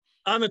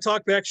On the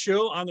Talkback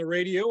Show, on the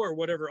radio, or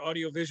whatever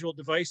audiovisual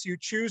device you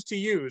choose to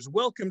use,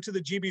 welcome to the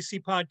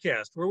GBC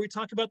podcast, where we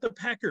talk about the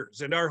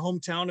Packers and our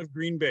hometown of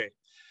Green Bay.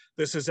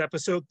 This is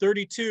episode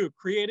 32,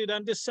 created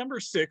on December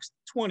 6th,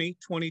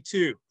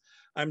 2022.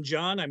 I'm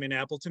John. I'm in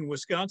Appleton,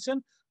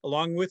 Wisconsin.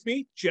 Along with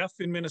me, Jeff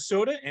in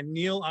Minnesota and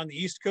Neil on the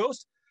East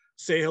Coast.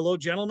 Say hello,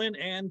 gentlemen,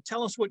 and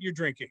tell us what you're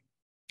drinking.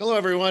 Hello,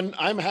 everyone.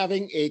 I'm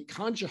having a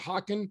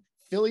Conshohocken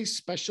Philly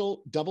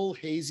Special Double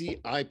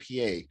Hazy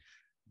IPA.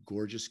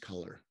 Gorgeous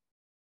color.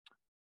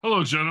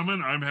 Hello,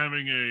 gentlemen. I'm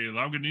having a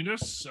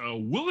Lagunitas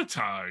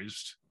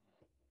willetized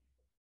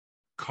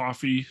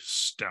coffee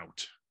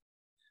stout.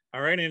 All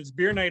right, and it's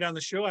beer night on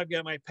the show. I've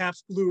got my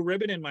Pabst Blue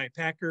Ribbon and my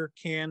Packer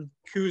can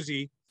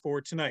koozie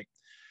for tonight.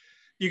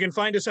 You can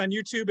find us on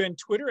YouTube and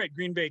Twitter at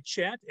Green Bay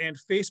Chat and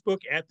Facebook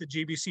at the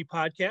GBC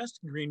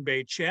Podcast, Green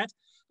Bay Chat.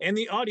 And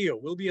the audio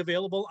will be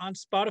available on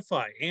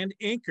Spotify and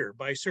Anchor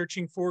by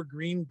searching for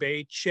Green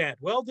Bay Chat.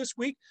 Well, this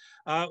week,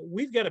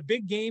 we've got a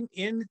big game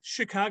in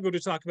Chicago to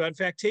talk about. In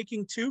fact,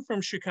 taking two from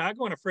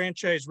Chicago and a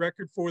franchise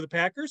record for the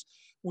Packers.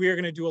 We are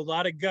going to do a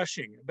lot of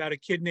gushing about a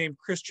kid named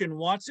Christian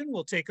Watson.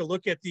 We'll take a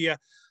look at the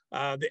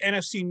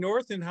NFC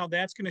North and how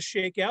that's going to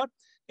shake out.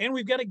 And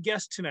we've got a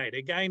guest tonight,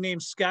 a guy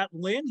named Scott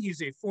Linn.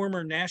 He's a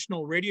former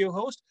national radio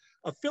host,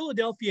 a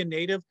Philadelphia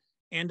native,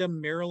 and a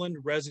Maryland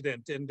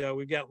resident. And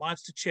we've got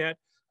lots to chat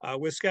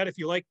with Scott. If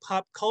you like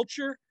pop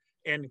culture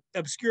and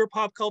obscure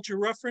pop culture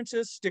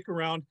references, stick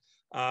around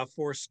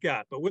for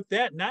Scott. But with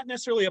that, not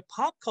necessarily a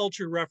pop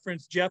culture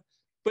reference, Jeff,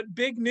 but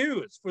big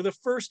news for the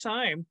first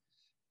time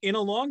in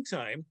a long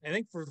time. I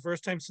think for the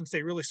first time since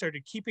they really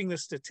started keeping the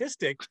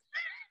statistic,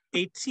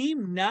 a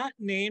team not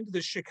named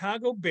the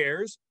Chicago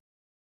Bears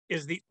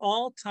is the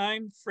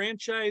all-time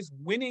franchise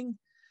winning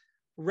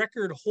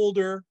record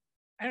holder.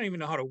 I don't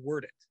even know how to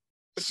word it.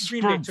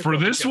 For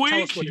this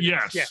week,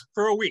 yes. Yeah,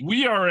 for a week.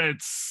 We are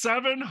at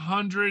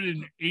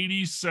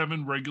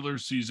 787 regular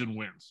season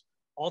wins.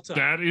 All time.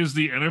 That is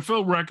the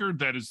NFL record.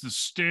 That is the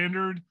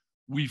standard.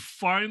 We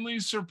finally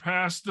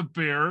surpassed the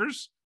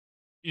Bears.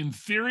 In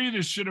theory,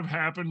 this should have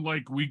happened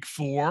like week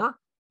 4.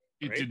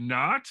 It did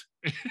not.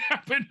 It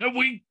happened at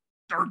week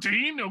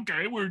 13.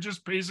 Okay, we're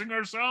just pacing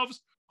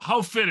ourselves.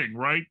 How fitting,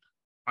 right?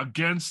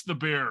 Against the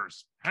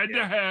Bears. Head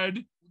to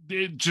head.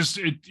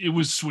 It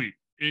was sweet.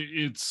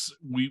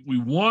 We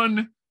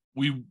won.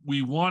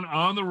 We won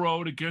on the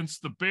road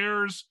against the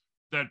Bears.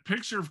 That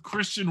picture of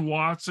Christian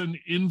Watson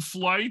in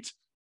flight.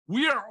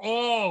 We are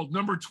all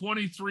number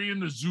 23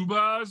 in the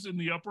Zubaz in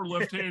the upper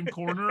left-hand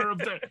corner of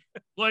the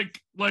like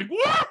woo!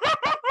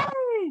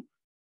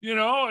 You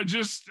know,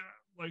 just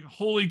like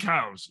holy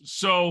cows.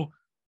 So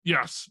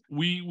yes,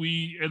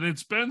 we and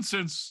it's been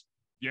since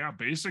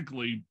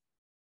basically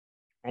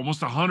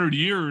almost 100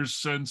 years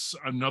since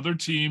another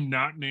team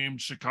not named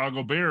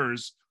Chicago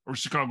Bears or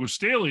Chicago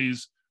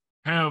Staleys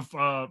have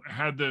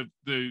had the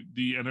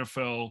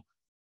NFL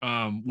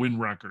win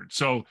record.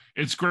 So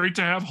it's great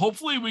to have.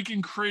 Hopefully we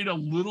can create a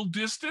little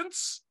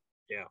distance.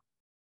 Yeah.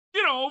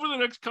 You know, over the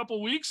next couple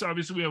of weeks.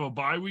 Obviously we have a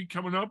bye week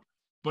coming up,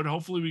 but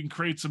hopefully we can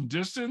create some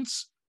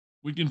distance.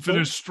 We can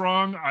finish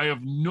strong. I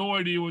have no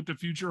idea what the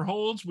future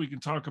holds. We can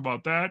talk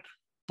about that,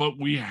 but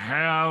we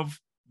have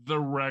the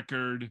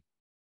record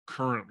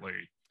currently.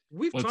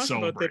 We've talked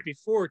about that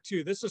before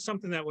too. This is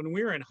something that when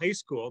we were in high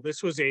school,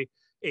 this was a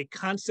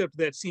concept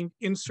that seemed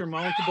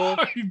insurmountable.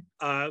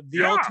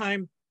 The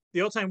all-time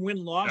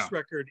win-loss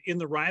record in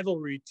the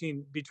rivalry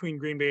team between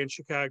Green Bay and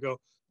Chicago.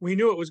 We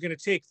knew it was going to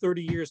take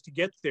 30 years to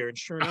get there, and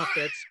sure enough,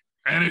 that's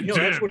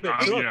that's what it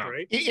took,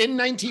 right? In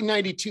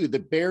 1992, the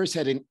Bears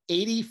had an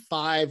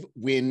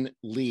 85-win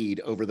lead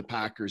over the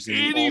Packers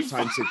in the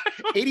all-time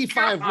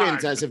 85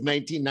 wins as of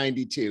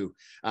 1992.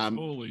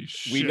 Holy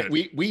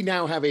shit! We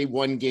now have a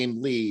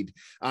 1-game lead,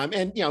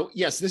 and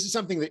yes, this is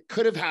something that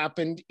could have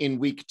happened in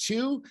week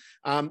 2.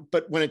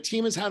 But when a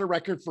team has had a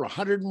record for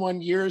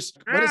 101 years,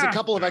 what is a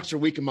couple of extra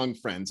week among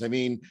friends? I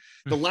mean,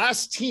 the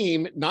last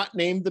team not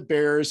named the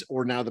Bears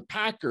or now the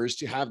Packers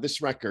to have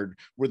this record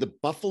were the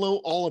Buffalo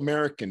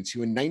All-Americans,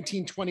 who in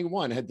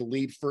 1921 had the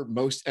lead for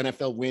most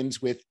NFL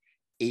wins with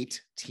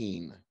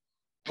 18.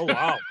 Oh,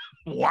 wow.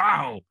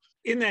 Wow.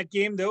 In that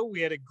game, though, we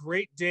had a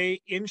great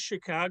day in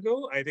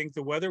Chicago. I think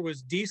the weather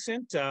was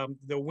decent. The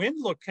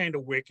wind looked kind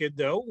of wicked,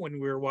 though, when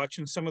we were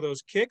watching some of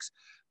those kicks,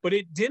 but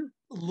it didn't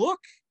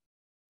look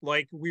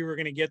like we were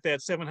going to get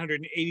that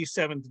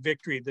 787th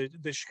victory.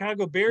 The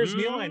Chicago Bears,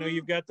 Neil, I know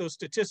you've got those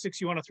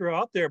statistics you want to throw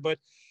out there, but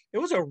it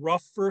was a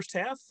rough first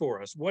half for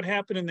us. What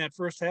happened in that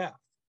first half?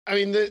 I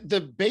mean,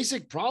 the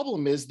basic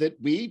problem is that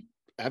we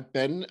have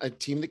been a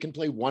team that can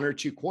play 1 or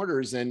 2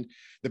 quarters, and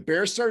the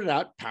Bears started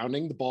out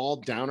pounding the ball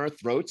down our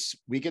throats.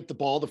 We get the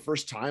ball the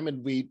first time,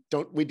 and we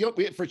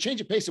for a change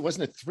of pace, it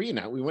wasn't a 3 and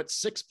out. We went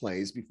 6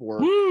 plays before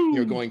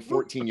going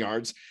 14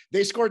 yards.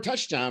 They scored a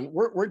touchdown.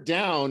 We're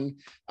down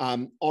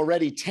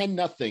already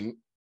 10-0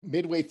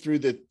 midway through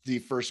the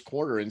first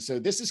quarter, and so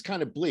this is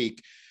kind of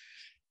bleak.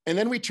 And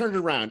then we turned it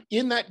around.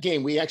 In that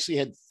game, we actually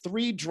had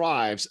 3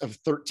 drives of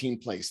 13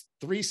 plays,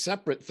 3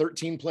 separate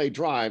 13-play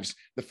drives.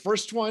 The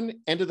first one,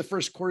 end of the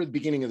first quarter, the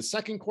beginning of the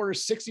second quarter,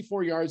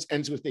 64 yards,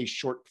 ends with a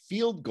short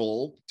field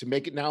goal to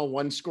make it now a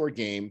 1-score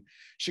game.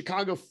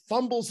 Chicago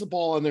fumbles the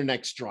ball on their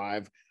next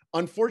drive.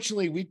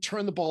 Unfortunately, we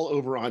turn the ball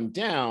over on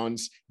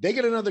downs. They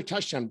get another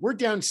touchdown. We're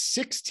down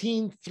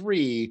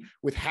 16-3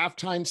 with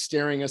halftime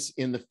staring us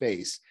in the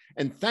face.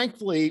 And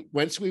thankfully,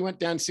 once we went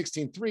down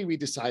 16-3, we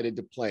decided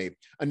to play.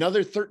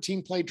 Another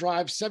 13-play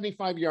drive,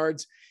 75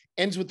 yards,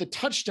 ends with a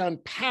touchdown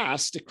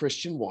pass to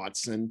Christian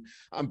Watson.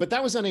 But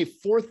that was on a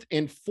 4th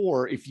and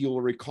 4, if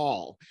you'll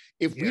recall.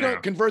 If we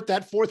don't convert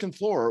that 4th and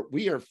 4,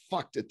 we are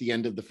fucked at the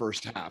end of the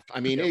first half.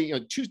 I mean,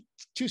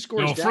 two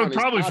scores down.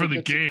 Probably for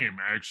the game,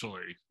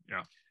 actually.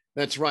 Yeah.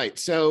 That's right.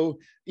 So,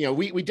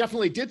 we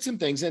definitely did some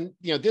things. And,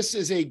 this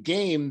is a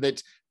game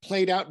that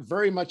played out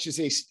very much as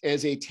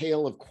a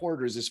tale of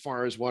quarters as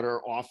far as what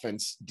our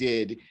offense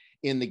did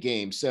in the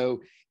game.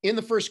 So in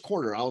the first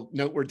quarter, I'll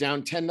note we're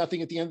down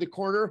 10-0 at the end of the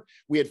quarter.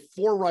 We had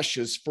 4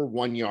 rushes for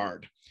 1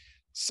 yard.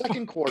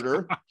 Second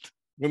quarter,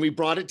 when we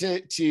brought it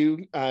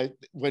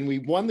when we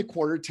won the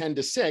quarter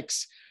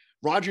 10-6,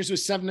 Rodgers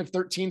was 7 of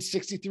 13,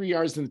 63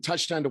 yards and the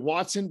touchdown to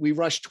Watson. We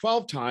rushed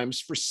 12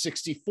 times for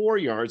 64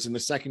 yards in the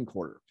second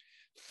quarter.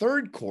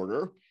 Third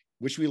quarter,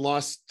 which we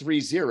lost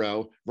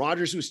 3-0.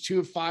 Rodgers was 2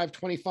 of 5,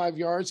 25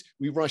 yards.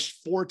 We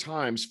rushed 4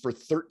 times for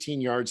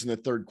 13 yards in the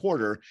third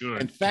quarter.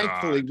 And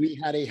thankfully, we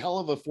had a hell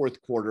of a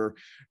fourth quarter,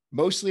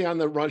 mostly on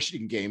the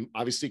rushing game.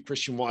 Obviously,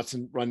 Christian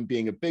Watson run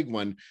being a big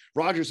one.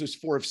 Rodgers was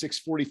 4 of 6,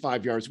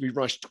 45 yards. We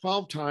rushed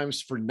 12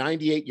 times for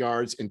 98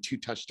 yards and 2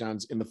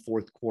 touchdowns in the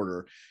fourth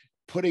quarter,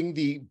 putting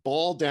the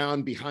ball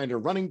down behind our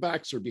running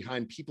backs or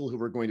behind people who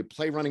were going to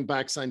play running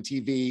backs on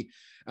TV.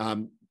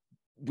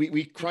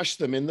 We crushed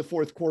them in the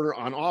fourth quarter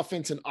on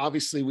offense. And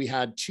obviously we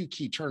had 2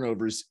 key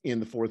turnovers in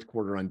the fourth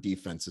quarter on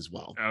defense as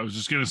well. I was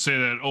just going to say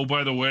that. Oh,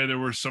 by the way, there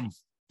were some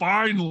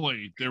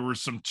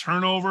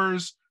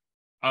turnovers.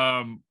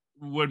 When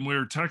we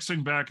were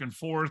texting back and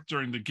forth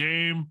during the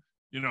game,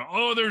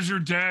 there's your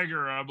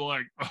dagger. I'm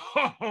like,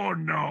 oh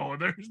no,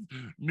 there's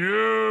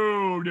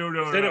no.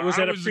 Was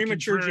that a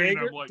premature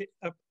dagger? Like,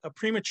 a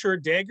premature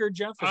dagger,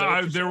 Jeff?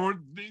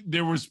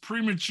 There was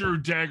premature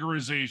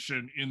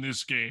daggerization in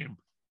this game.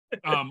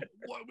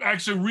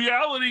 Actually,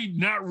 reality,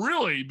 not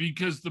really,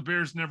 because the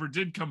Bears never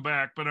did come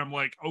back. But I'm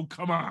like, oh,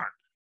 come on.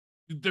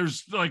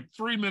 There's like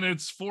 4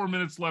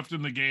 minutes left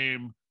in the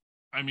game.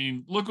 I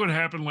mean, look what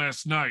happened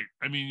last night.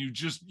 I mean,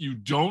 you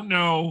don't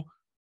know.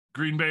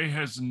 Green Bay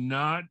has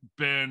not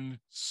been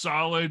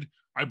solid.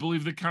 I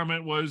believe the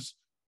comment was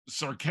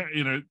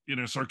in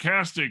a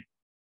sarcastic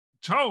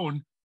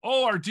tone.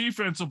 Oh, our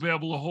defense will be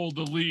able to hold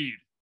the lead.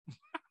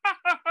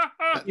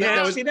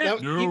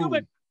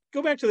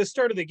 Go back to the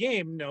start of the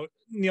game.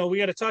 We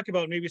got to talk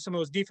about maybe some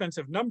of those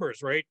defensive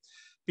numbers, right?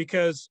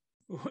 Because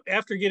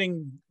after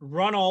getting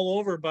run all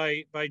over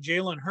by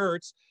Jalen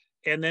Hurts,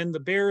 and then the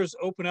Bears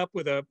open up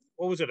with a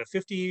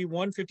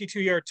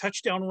 52-yard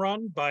touchdown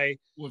run by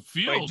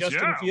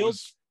Justin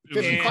Fields.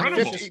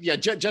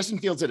 Justin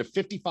Fields had a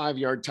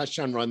 55-yard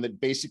touchdown run that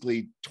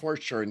basically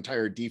torched our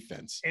entire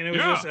defense. And it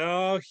was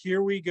just,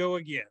 here we go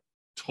again.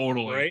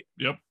 Totally. Right?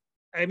 Yep.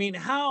 I mean,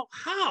 how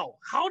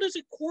does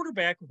a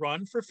quarterback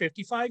run for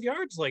 55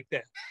 yards like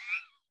that?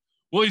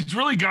 Well, he's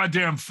really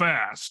goddamn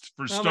fast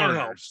for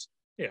starters.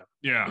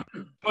 Yeah.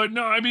 But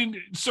no, I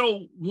mean,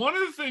 so one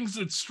of the things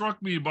that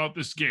struck me about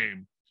this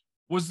game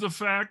was the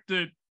fact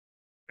that,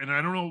 and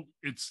I don't know,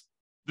 it's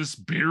this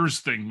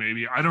Bears thing,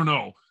 maybe, I don't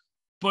know,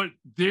 but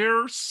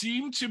there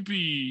seemed to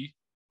be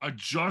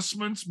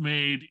adjustments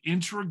made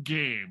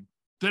intra-game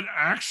that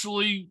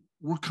actually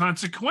were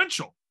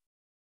consequential,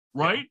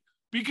 right? Yeah.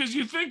 Because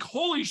you think,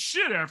 holy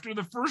shit, after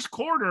the first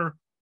quarter,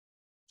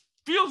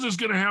 Fields is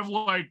going to have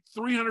like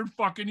 300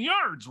 fucking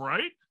yards,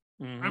 right?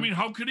 Mm-hmm. I mean,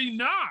 how could he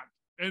not?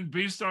 And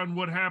based on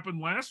what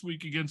happened last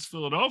week against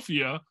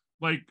Philadelphia,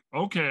 like,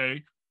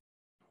 okay,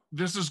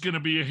 this is going to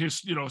be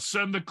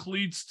send the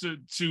cleats to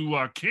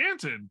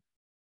Canton.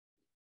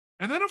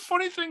 And then a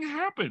funny thing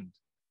happened.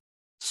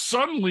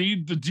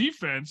 Suddenly, the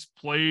defense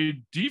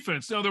played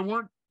defense. Now, there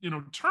weren't,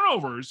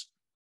 turnovers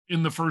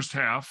in the first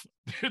half.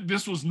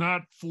 This was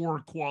not 4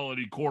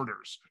 quality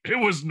quarters. It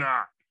was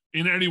not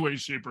in any way,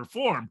 shape, or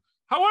form.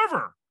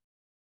 However,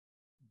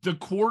 the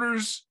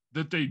quarters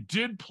that they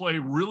did play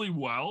really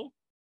well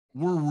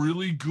were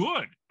really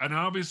good. And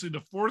obviously the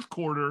fourth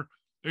quarter,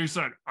 they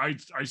said, I've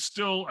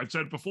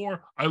said it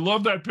before, I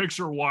love that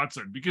picture of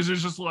Watson because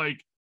it's just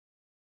like,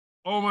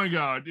 oh my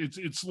God,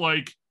 it's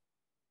like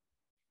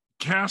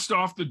cast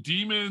off the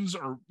demons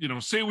or,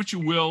 say what you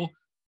will.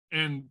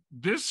 And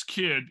this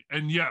kid,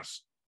 and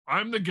yes,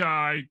 I'm the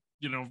guy,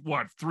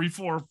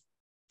 4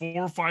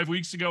 or 5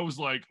 weeks ago was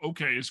like,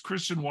 okay, is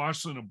Christian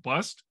Watson a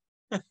bust?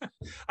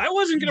 I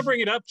wasn't going to bring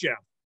it up, Jeff.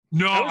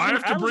 No, I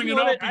have to bring it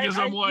up because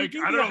I'm like,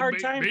 I don't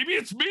know, maybe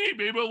it's me.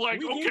 Maybe I'm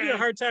like, okay. Gave you a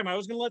hard time. I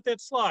was going to let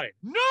that slide.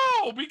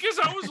 No, because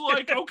I was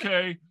like,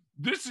 okay,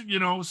 this,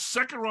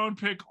 second round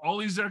pick, all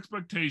these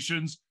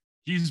expectations.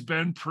 he's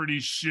been pretty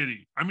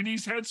shitty. I mean,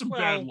 he's had some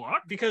bad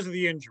luck because of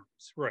the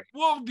injuries, right?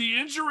 Well, the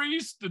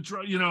injuries,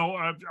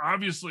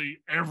 obviously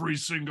every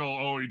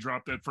single, he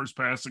dropped that first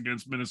pass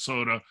against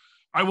Minnesota.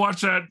 I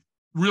watched that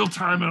real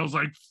time and I was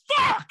like,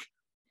 fuck,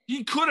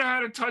 he could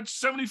have had a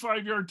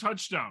 75-yard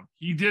touchdown.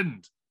 He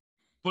didn't.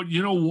 But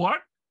you know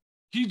what?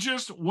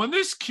 When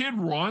this kid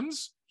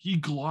runs, he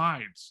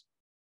glides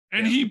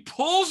and he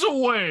pulls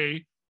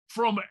away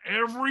from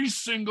every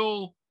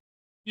single,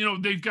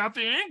 they've got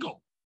the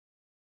angle.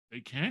 They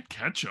can't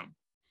catch him.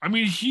 I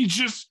mean,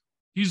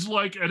 he's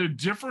like at a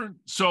different,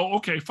 so,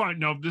 okay, fine.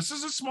 Now, this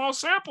is a small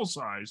sample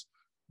size,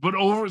 but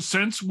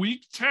since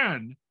week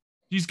 10,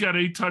 he's got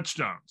 8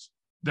 touchdowns.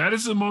 That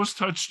is the most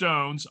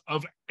touchdowns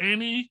of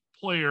any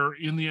player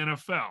in the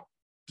NFL.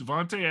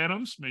 Devontae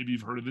Adams, maybe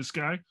you've heard of this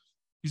guy.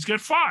 He's got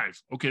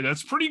 5. Okay,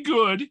 that's pretty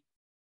good.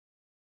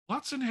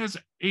 Watson has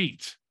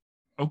 8.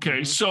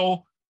 Okay,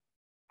 so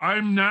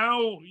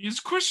is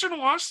Christian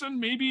Watson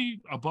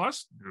maybe a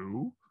bust?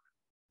 No.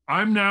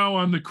 I'm now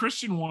on the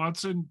Christian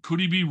Watson. Could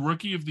he be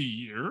rookie of the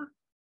year?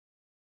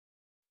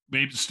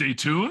 Maybe stay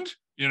tuned.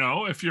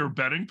 If you're a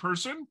betting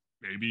person,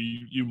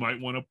 maybe you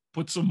might want to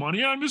put some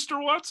money on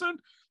Mr. Watson.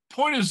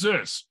 Point is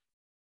this.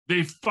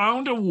 They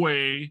found a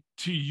way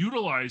to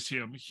utilize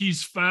him.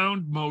 He's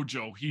found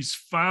mojo. He's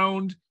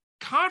found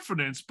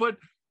confidence. But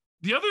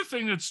the other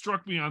thing that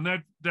struck me on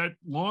that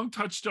long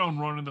touchdown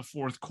run in the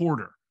fourth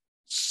quarter,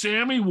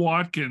 Sammy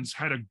Watkins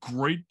had a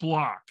great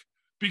block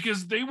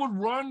because they would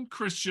run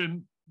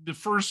Christian the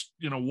first,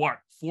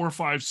 4,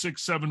 5,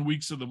 6, 7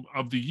 weeks of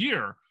the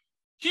year.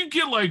 He'd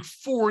get like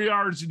 4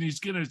 yards and he's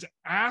getting his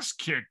ass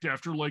kicked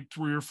after like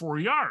 3 or 4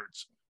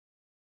 yards.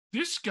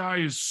 This guy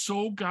is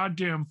so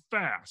goddamn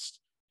fast.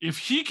 If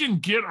he can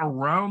get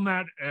around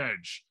that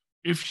edge,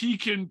 if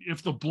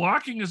the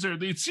blocking is there,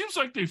 it seems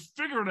like they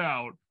figured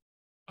out,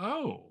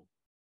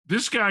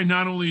 this guy,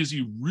 not only is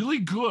he really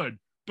good,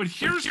 but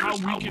here's how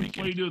we can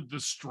play to the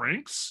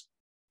strengths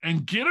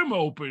and get him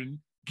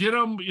open, get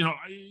him,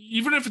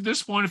 even if at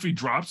this point, if he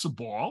drops the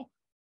ball,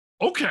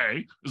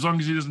 okay, as long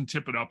as he doesn't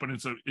tip it up and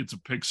it's a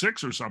pick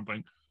 6 or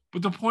something.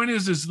 But the point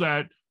is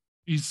that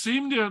he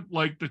seemed to,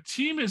 like, the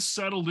team is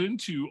settled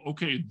into,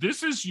 okay,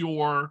 this is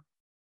your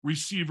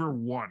receiver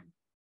 1.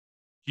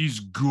 He's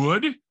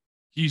good.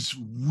 He's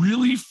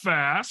really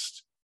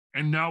fast.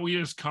 And now he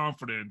has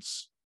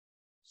confidence.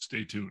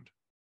 Stay tuned.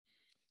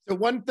 So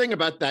one thing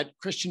about that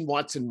Christian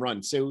Watson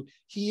run, so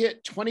he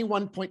hit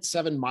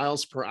 21.7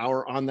 miles per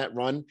hour on that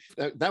run.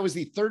 That was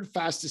the 3rd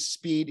fastest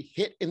speed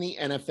hit in the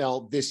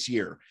NFL this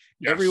year.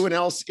 Yes. Everyone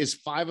else is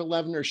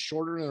 5'11" or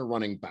shorter than a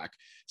running back.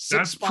 6'5",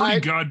 that's pretty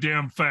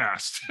goddamn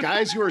fast.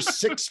 Guys who are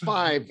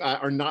 6'5"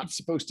 are not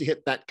supposed to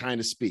hit that kind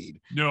of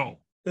speed. No.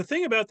 The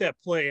thing about that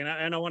play, and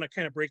I want to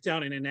kind of break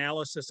down an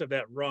analysis of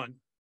that run,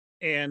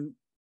 and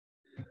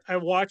I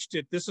watched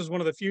it. This is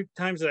one of the few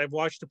times that I've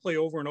watched the play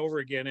over and over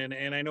again.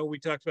 And I know we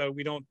talked about,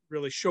 we don't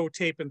really show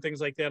tape and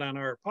things like that on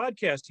our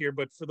podcast here,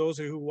 but for those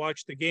who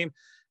watch the game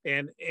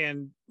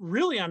and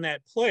really on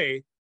that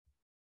play,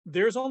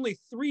 there's only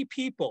 3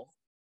 people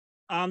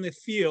on the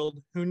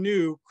field who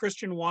knew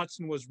Christian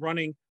Watson was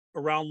running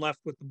around left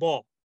with the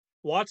ball.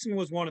 Watson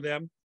was one of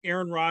them,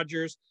 Aaron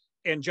Rodgers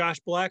and Josh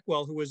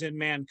Blackwell, who was in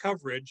man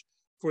coverage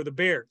for the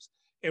Bears.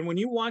 And when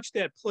you watch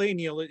that play,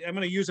 Neil, I'm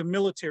going to use a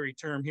military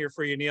term here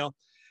for you, Neil.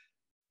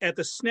 At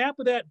the snap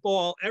of that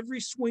ball, every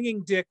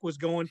swinging dick was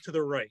going to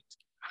the right.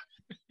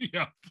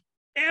 Yeah.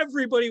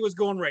 Everybody was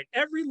going right.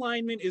 Every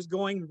lineman is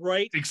going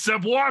right.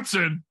 Except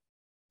Watson.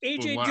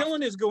 A.J.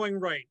 Dillon is going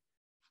right.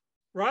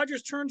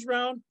 Rodgers turns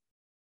around.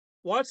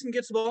 Watson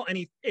gets the ball, and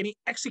he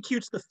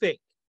executes the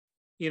fake.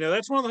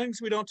 That's one of the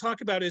things we don't talk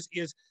about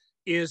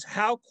is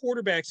how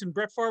quarterbacks, and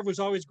Brett Favre was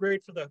always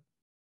great for the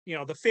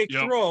fake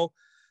throw.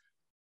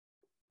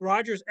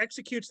 Rodgers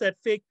executes that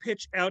fake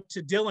pitch out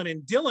to Dillon,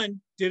 and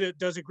Dillon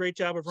does a great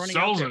job of running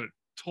out there. Sells it,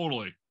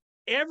 totally.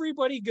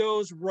 Everybody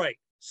goes right.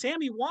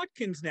 Sammy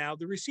Watkins now,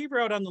 the receiver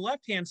out on the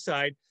left-hand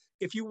side,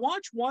 if you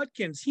watch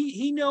Watkins,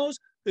 he knows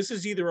this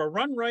is either a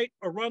run right,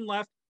 a run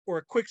left, or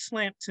a quick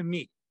slant to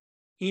me.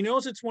 He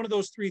knows it's one of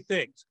those 3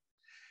 things.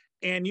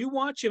 And you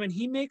watch him, and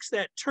he makes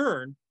that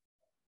turn,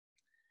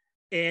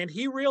 and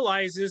he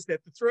realizes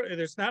that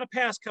there's not a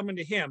pass coming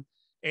to him,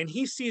 and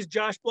he sees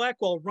Josh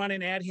Blackwell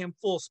running at him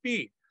full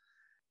speed.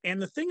 And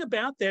the thing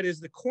about that is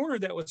the corner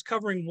that was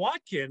covering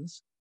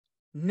Watkins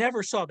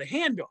never saw the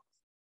handoff.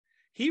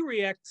 He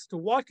reacts to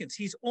Watkins.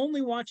 He's only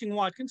watching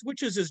Watkins,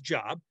 which is his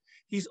job.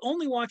 He's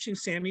only watching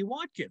Sammy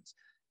Watkins.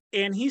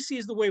 And he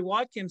sees the way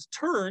Watkins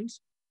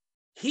turns.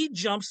 He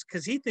jumps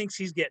because he thinks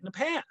he's getting a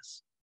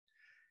pass.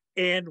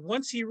 And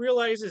once he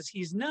realizes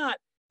he's not,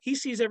 he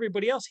sees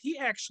everybody else. He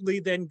actually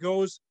then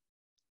goes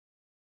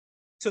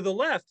to the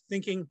left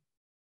thinking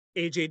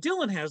A.J.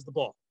 Dillon has the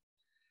ball.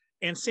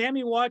 And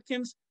Sammy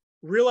Watkins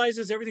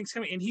realizes everything's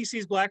coming, and he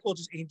sees Blackwell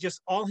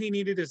all he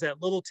needed is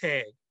that little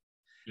tag.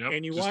 Yep,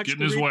 and you watch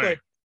the replay,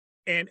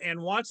 and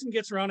Watson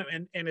gets around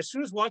him, and as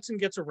soon as Watson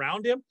gets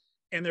around him,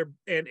 and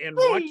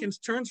Watkins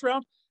turns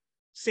around,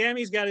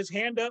 Sammy's got his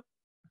hand up,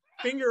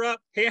 finger up,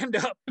 hand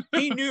up,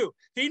 He knew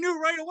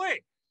right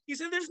away. He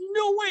said, there's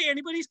no way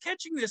anybody's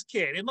catching this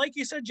kid. And like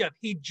you said, Jeff,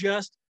 he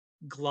just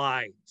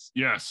glides.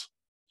 Yes.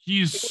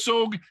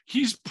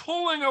 He's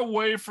pulling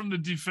away from the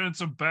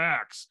defensive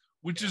backs,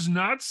 which is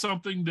not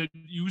something that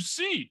you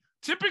see.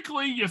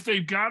 Typically, if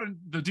they've got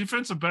the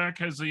defensive back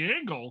has the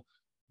angle,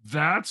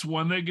 that's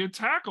when they get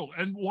tackled.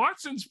 And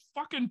Watson's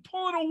fucking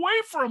pulling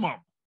away from him.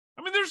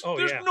 I mean, there's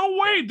no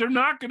way they're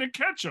not going to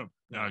catch him.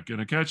 Not going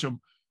to catch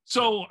him.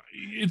 So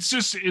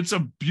it's a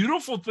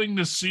beautiful thing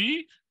to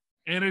see.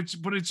 And it's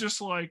just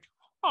like,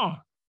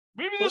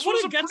 maybe this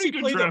was a pretty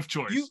good draft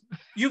choice.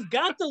 You've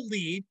got the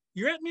lead.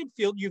 You're at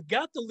midfield. You've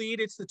got the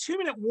lead. It's the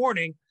 2-minute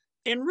warning.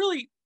 And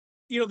really,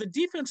 the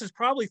defense is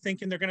probably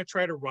thinking they're going to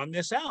try to run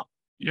this out.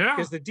 Yeah.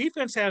 Because the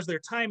defense has their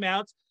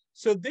timeouts.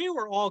 So they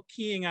were all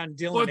keying on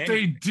Dillon. But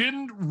they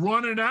didn't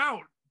run it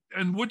out.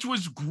 And which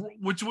was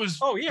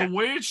the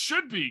way it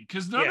should be.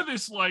 Because none of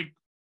this,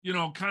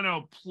 kind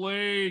of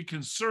play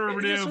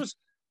conservative.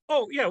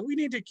 We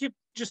need to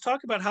just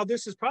talk about how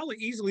this is probably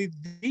easily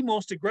the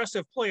most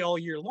aggressive play all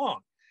year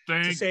long.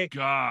 Thank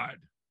God.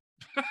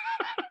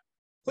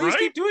 Please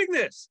keep doing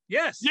this.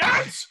 Yes.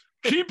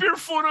 Keep your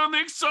foot on the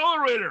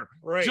accelerator.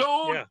 Right.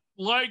 Don't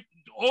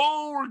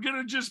we're going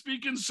to just be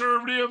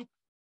conservative.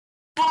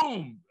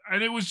 Boom.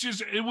 And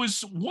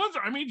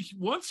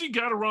once he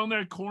got around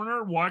that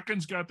corner,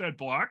 Watkins got that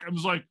block. I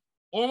was like,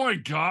 oh my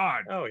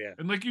God. Oh yeah.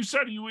 And like you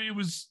said, it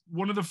was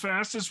one of the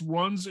fastest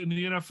runs in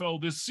the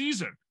NFL this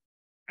season.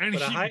 And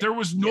there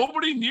was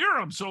nobody near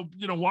him. So,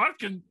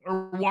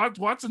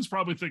 Watson's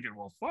probably thinking,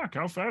 well, fuck,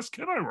 how fast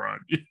can I run?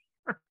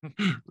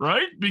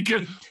 Right?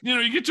 Because,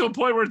 you get to a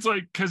point where it's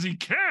like, because he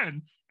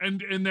can.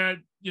 And that,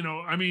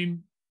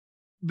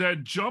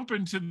 that jump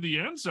into the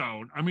end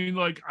zone. I mean,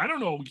 I don't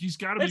know. He's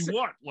got to be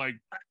what?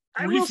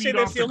 I will say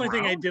that's the only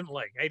thing I didn't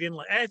like.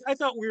 I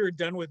thought we were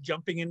done with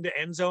jumping into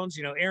end zones.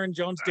 Aaron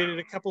Jones did it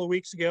a couple of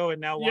weeks ago,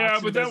 and now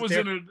Watson but that was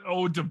in an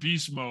ode to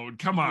beast mode.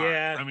 Come on.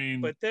 Yeah, I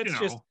mean, but that's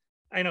just.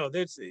 I know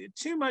there's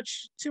too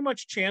much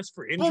chance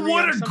for injury. But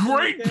what a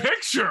great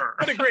picture!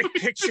 What a great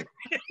picture!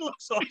 It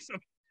looks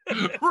awesome.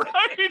 Right?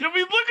 I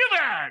mean, look at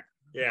that.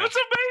 Yeah, that's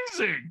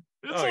amazing.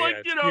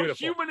 It's beautiful.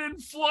 Human in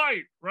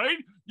flight, right?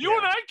 You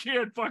and I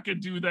can't fucking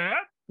do that.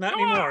 Not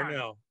anymore.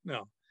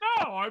 No.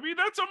 I mean,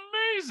 that's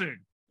amazing.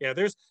 Yeah,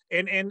 there's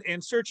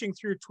and searching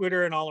through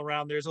Twitter and all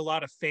around, there's a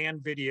lot of fan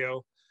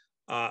video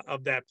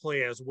of that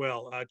play as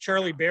well.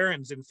 Charlie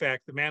Barron's, in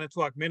fact, the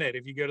Manitowoc Minute.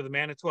 If you go to the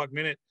Manitowoc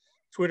Minute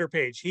Twitter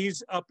page,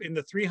 he's up in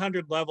the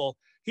 300 level.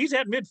 He's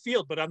at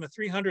midfield, but on the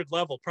 300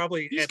 level,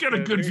 probably. He's got a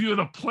good view of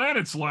the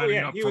planets lining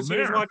up from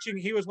there.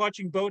 He was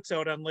watching boats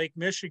out on Lake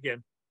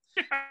Michigan.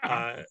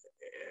 Yeah.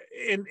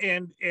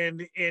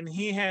 And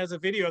he has a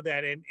video of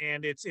that,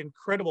 and it's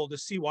incredible to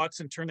see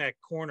Watson turn that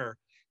corner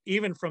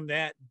even from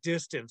that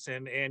distance,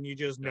 and you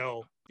just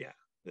know,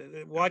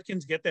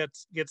 Watkins gets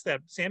that.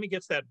 Sammy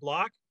gets that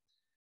block.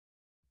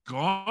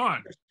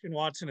 Gone. Christian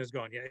Watson is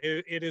gone. Yeah,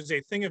 it is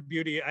a thing of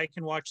beauty. I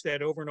can watch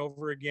that over and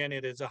over again.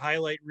 It is a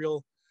highlight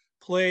reel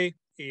play.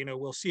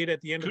 We'll see it at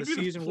the end of the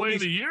season. Play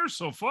of the year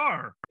so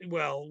far.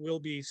 Well, we'll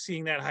be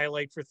seeing that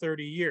highlight for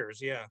 30 years.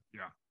 Yeah.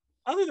 Yeah.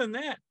 Other than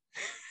that,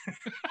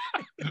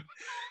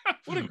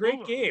 what a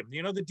great game.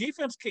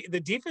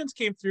 The defense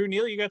came through.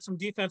 Neil, you got some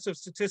defensive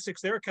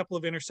statistics there, a couple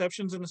of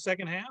interceptions in the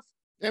second half.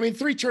 I mean,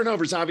 3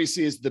 turnovers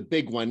obviously is the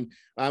big one.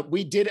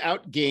 We did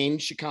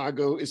outgain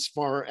Chicago as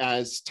far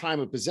as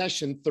time of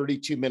possession,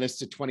 32 minutes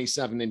to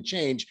 27 and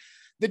change.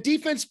 The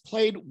defense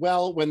played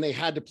well when they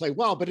had to play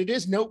well, but it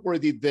is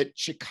noteworthy that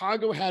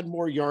Chicago had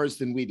more yards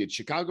than we did.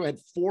 Chicago had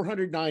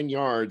 409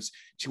 yards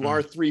to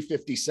our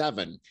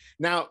 357.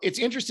 Now, it's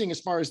interesting as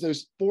far as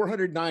those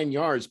 409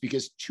 yards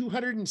because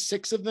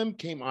 206 of them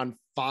came on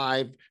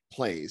 5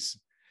 plays.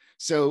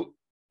 So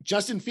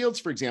Justin Fields,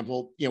 for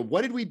example,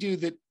 what did we do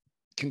that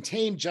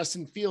contained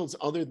Justin Fields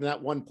other than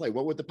that one play?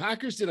 Well, what the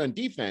Packers did on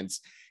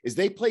defense is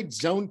they played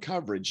zone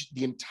coverage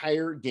the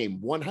entire game.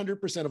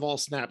 100% of all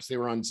snaps, they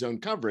were on zone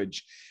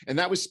coverage. And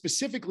that was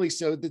specifically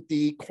so that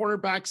the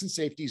cornerbacks and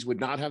safeties would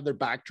not have their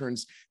back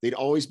turns. They'd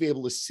always be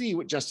able to see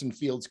what Justin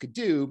Fields could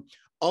do.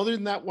 Other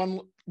than that one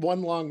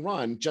long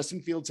run,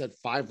 Justin Fields had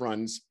 5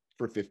 runs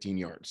for 15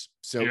 yards.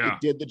 So it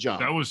did the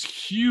job. That was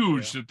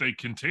huge that they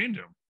contained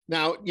him.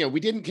 Now, we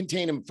didn't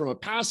contain him from a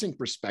passing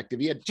perspective.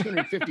 He had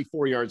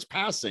 254 yards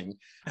passing.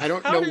 I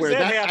don't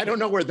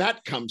know where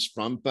that comes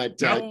from,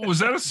 but was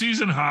that a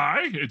season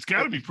high? It's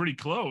got to be pretty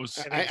close.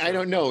 I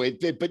don't know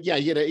but yeah,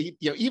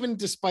 even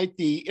despite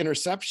the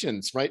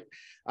interceptions, right?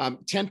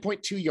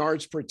 10.2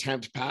 yards per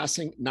attempt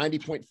passing,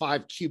 90.5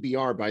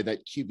 QBR by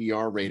that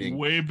QBR rating.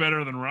 Way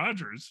better than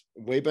Rodgers.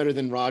 Way better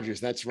than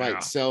Rodgers. That's right. Yeah.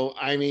 So,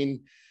 I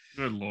mean,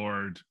 good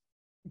Lord.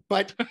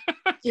 But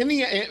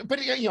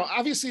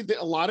obviously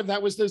a lot of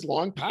that was those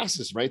long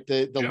passes, right?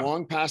 The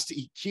long pass to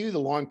EQ, the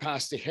long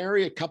pass to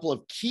Harry, a couple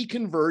of key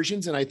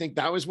conversions. And I think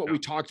that was what we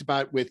talked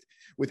about with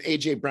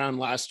AJ Brown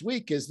last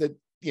week is that,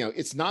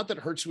 it's not that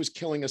Hurts was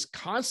killing us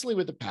constantly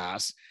with the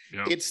pass.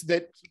 Yeah. It's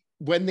that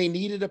when they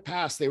needed a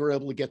pass, they were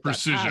able to get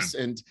Precision. that pass.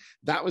 And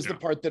that was the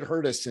part that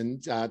hurt us.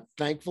 And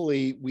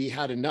thankfully, we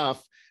had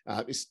enough,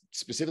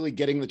 specifically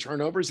getting the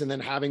turnovers and then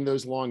having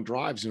those long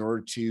drives in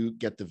order to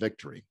get the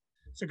victory.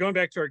 So going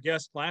back to our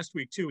guest last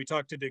week, too, we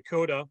talked to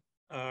Dakota,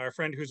 our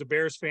friend who's a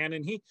Bears fan.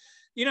 And he,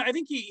 I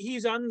think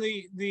he's on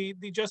the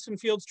Justin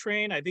Fields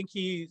train. I think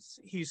he's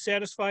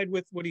satisfied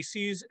with what he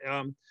sees.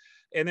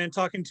 And then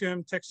talking to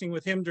him, texting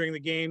with him during the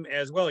game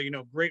as well,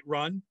 great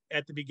run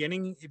at the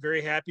beginning.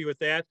 Very happy with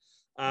that.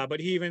 But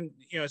he even,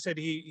 said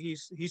he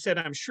said,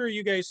 I'm sure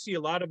you guys see a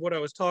lot of what I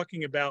was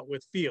talking about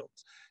with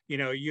Fields.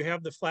 You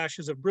have the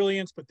flashes of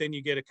brilliance, but then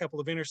you get a couple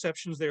of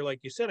interceptions there, like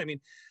you said. I mean,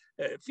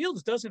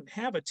 Fields doesn't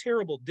have a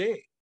terrible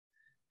day.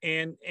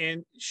 And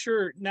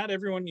sure, not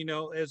everyone,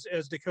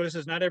 as Dakota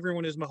says, not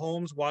everyone is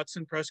Mahomes,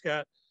 Watson,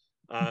 Prescott,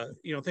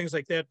 things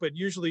like that. But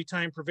usually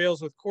time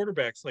prevails with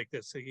quarterbacks like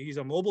this. He's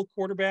a mobile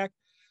quarterback.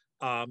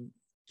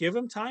 Give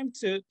him time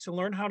to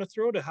learn how to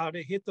throw, to how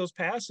to hit those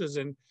passes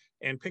and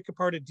pick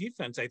apart a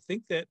defense.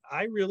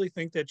 I really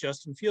think that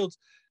Justin Fields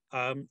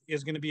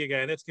is going to be a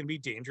guy that's going to be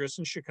dangerous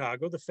in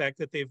Chicago. The fact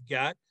that they've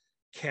got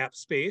cap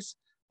space,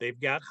 they've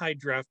got high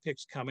draft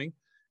picks coming,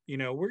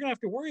 we're going to have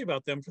to worry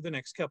about them for the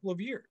next couple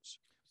of years.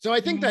 So I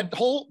think that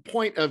whole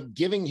point of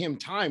giving him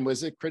time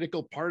was a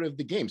critical part of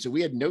the game. So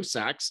we had no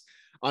sacks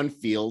on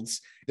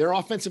Fields. Their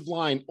offensive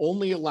line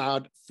only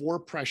allowed 4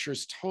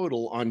 pressures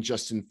total on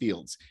Justin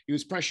Fields. He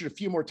was pressured a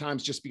few more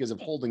times just because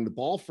of holding the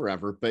ball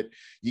forever, but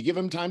you give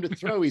him time to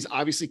throw, he's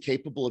obviously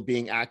capable of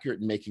being accurate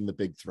and making the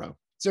big throw.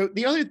 So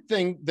the other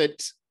thing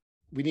that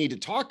we need to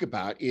talk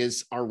about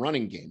is our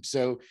running game.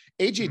 So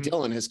A.J.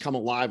 Dillon has come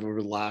alive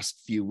over the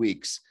last few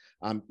weeks,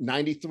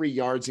 93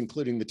 yards,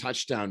 including the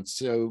touchdown.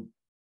 So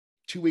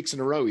 2 weeks in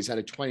a row, he's had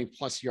a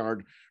 20+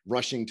 yard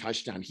rushing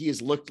touchdown. He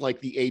has looked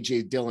like the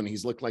A.J. Dillon.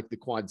 He's looked like the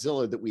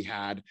Quadzilla that we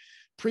had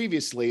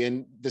previously.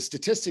 And the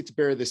statistics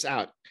bear this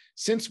out.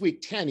 Since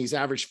week 10, he's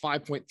averaged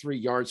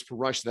 5.3 yards per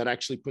rush. That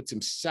actually puts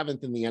him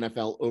 7th in the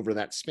NFL over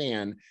that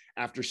span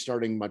after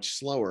starting much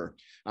slower.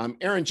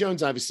 Aaron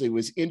Jones obviously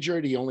was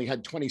injured. He only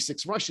had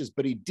 26 rushes,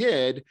 but he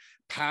did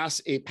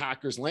pass a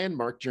Packers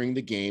landmark during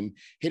the game,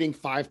 hitting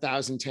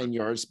 5,010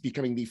 yards,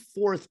 becoming the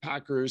 4th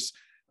Packers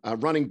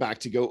running back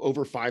to go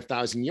over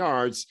 5,000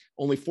 yards,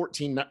 only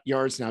 14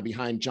 yards now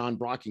behind John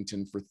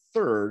Brockington for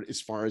 3rd as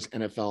far as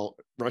NFL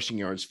rushing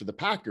yards for the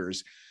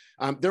Packers.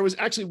 There was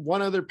actually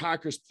one other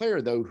Packers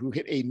player, though, who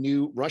hit a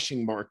new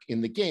rushing mark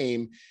in the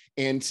game,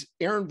 and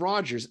Aaron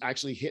Rodgers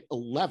actually hit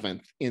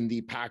 11th in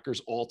the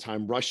Packers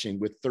all-time rushing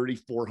with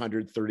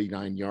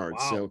 3,439 yards.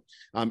 Wow.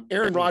 So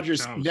Aaron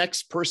Rodgers'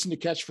 next person to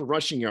catch for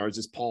rushing yards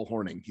is Paul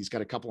Hornung. He's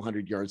got a couple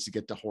hundred yards to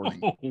get to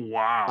Hornung. Oh,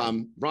 wow.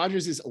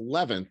 Rodgers is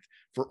 11th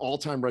for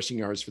all-time rushing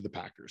yards for the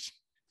Packers.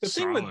 The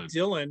thing with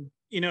Dillon,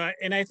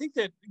 and I think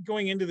that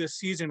going into this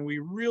season, we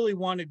really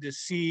wanted to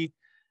see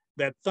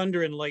that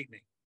thunder and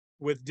lightning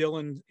with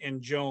Dillon and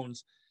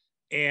Jones.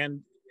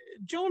 And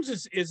Jones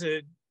is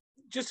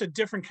just a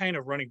different kind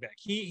of running back.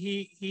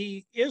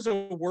 He is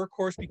a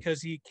workhorse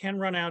because he can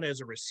run out as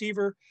a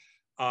receiver.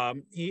 I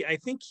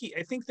think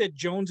that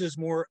Jones is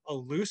more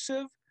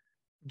elusive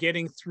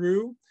getting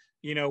through,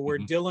 where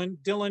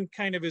Dillon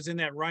kind of is in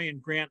that Ryan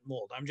Grant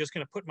mold. I'm just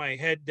going to put my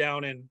head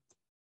down and,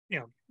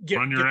 get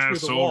through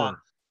the wall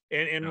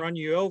and run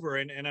you over.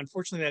 And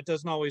unfortunately, that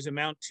doesn't always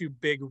amount to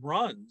big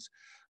runs.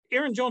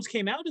 Aaron Jones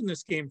came out in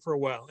this game for a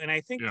while. And I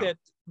think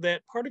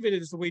that part of it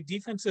is the way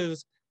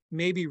defenses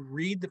maybe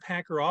read the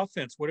Packer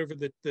offense, whatever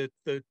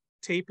the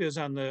tape is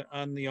on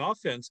the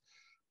offense,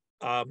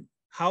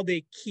 how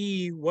they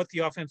key what the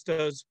offense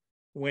does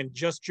when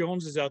just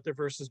Jones is out there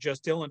versus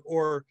just Dillon,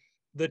 or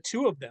the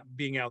two of them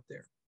being out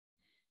there.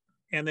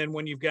 And then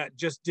when you've got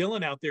just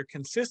Dillon out there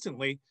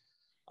consistently,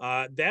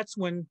 that's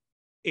when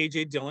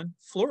A.J. Dillon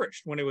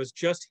flourished, when it was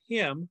just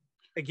him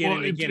again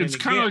and again. It's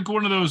kind of like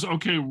one of those,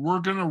 okay, we're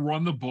going to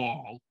run the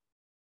ball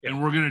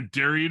and we're going to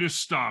dare you to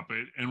stop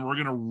it and we're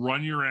going to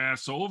run your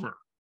ass over.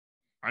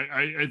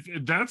 I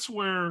that's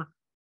where,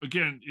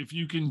 again, if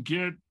you can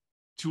get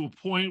to a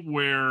point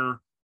where,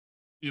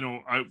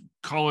 I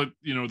call it,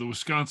 the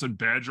Wisconsin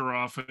Badger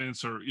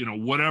offense or,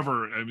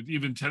 whatever, I mean,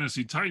 even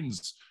Tennessee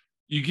Titans,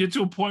 you get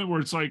to a point where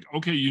it's like,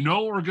 okay,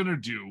 what we're going to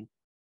do?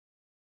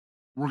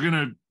 We're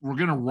going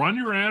to run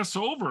your ass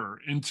over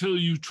until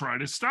you try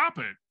to stop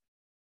it.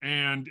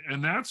 And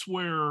that's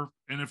where,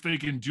 and if they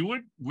can do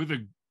it with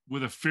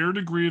a fair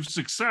degree of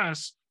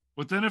success,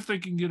 but then if they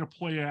can get a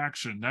play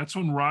action, that's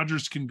when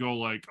Rodgers can go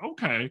like,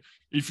 okay,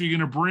 if you're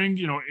going to bring,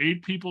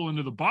 8 people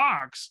into the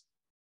box,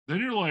 then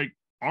you're like,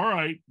 all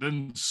right,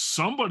 then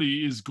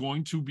somebody is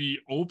going to be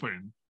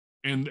open.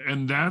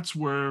 And that's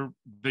where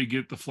they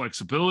get the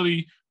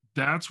flexibility.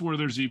 That's where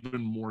there's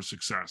even more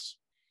success.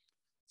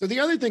 So the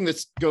other thing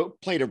that's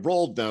played a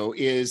role, though,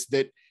 is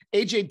that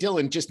AJ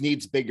Dillon just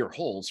needs bigger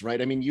holes,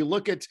 right? I mean, you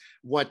look at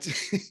what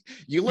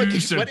you look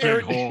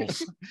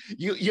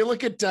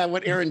at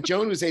what Aaron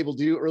Jones was able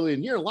to do early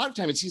in the year. A lot of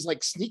times he's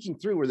like sneaking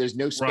through where there's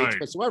no space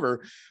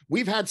whatsoever.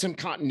 We've had some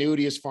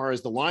continuity as far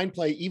as the line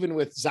play, even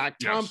with Zach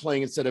Tom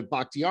playing instead of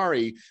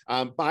Bakhtiari.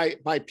 By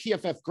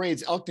PFF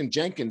grades, Elgton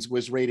Jenkins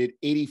was rated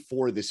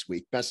 84 this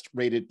week, best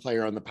rated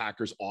player on the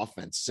Packers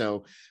offense.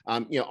 So,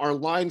 our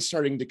line's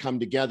starting to come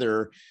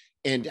together,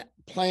 and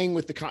playing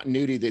with the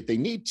continuity that they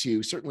need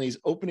to certainly is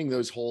opening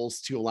those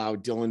holes to allow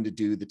Dillon to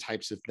do the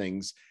types of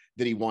things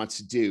that he wants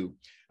to do.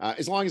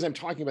 As long as I'm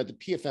talking about the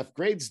PFF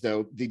grades,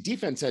 though, the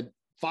defense had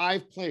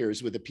 5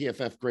 players with a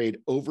PFF grade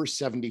over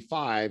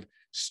 75,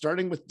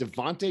 starting with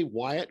Devontae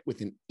Wyatt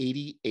with an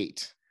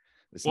 88.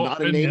 It's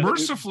not a name.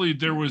 Mercifully,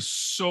 they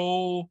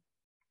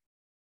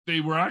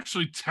were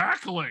actually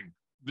tackling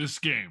this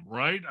game,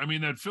 right? I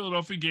mean, that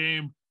Philadelphia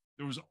game,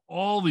 there was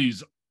all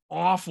these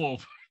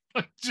awful,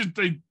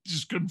 they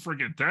just couldn't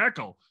freaking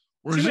tackle.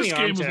 Whereas this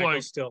game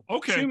was like,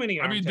 okay,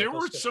 I mean, there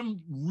were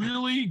some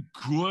really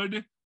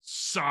good,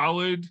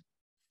 solid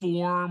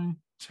form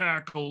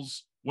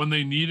tackles when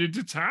they needed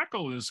to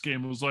tackle this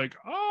game. It was like,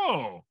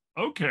 oh,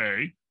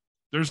 okay,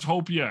 there's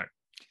hope yet.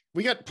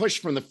 We got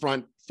pushed from the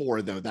front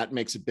 4, though. That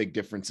makes a big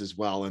difference as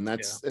well. And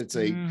it's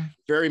a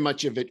very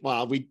much of it.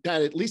 Well, we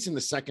had, at least in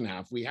the second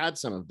half, we had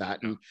some of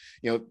that. And,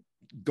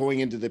 going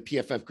into the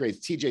PFF grades,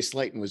 TJ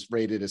Slayton was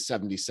rated a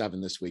 77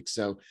 this week.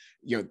 So,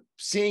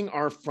 seeing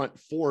our front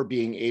 4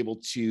 being able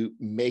to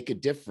make a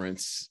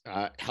difference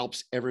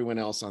helps everyone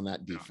else on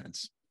that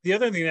defense. The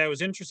other thing that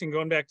was interesting,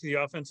 going back to the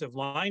offensive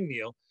line,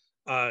 Neil,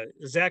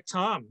 Zach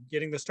Tom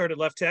getting the start at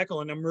left tackle,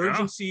 an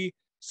emergency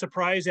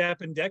surprise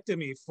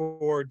appendectomy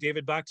for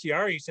David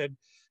Bakhtiari. He said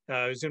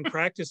it was in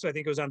practice. I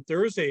think it was on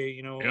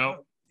Thursday.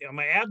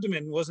 My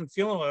abdomen wasn't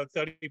feeling well. I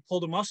thought he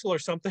pulled a muscle or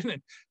something,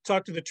 and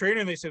talked to the trainer,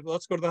 and they said, well,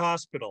 let's go to the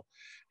hospital.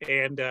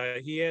 And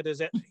he had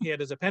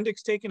his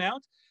appendix taken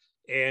out,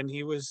 and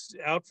he was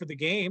out for the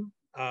game,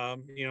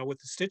 with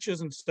the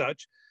stitches and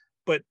such.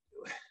 But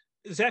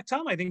Zach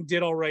Tom, I think,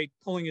 did all right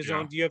pulling his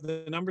own. Do you have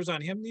the numbers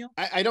on him, Neil?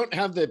 I don't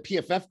have the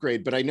PFF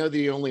grade, but I know that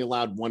he only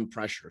allowed 1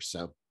 pressure.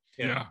 So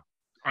yeah.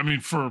 I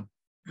mean,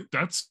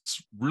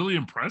 that's really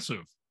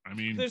impressive. I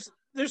mean,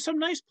 there's some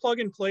nice plug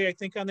and play, I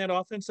think, on that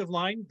offensive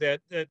line. That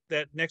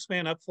next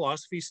man up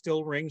philosophy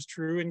still rings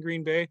true in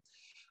Green Bay.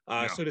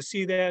 So to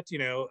see that,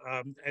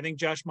 I think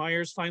Josh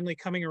Myers finally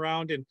coming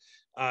around and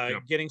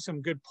getting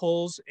some good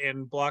pulls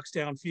and blocks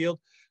downfield.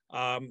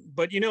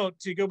 But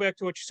to go back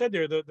to what you said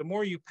there, the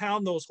more you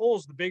pound those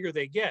holes, the bigger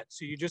they get.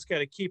 So you just got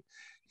to keep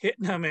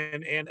hitting them,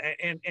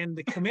 and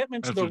the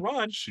commitment to the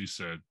run. She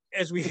said,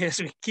 as we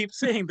keep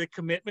saying, the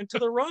commitment to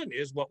the run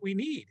is what we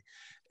need.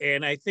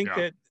 And I think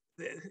that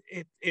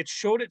it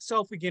showed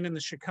itself again in the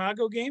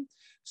Chicago game.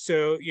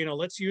 So,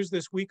 let's use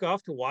this week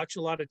off to watch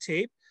a lot of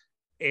tape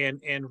and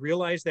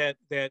realize that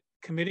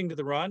committing to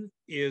the run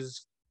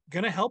is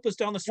going to help us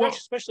down the stretch,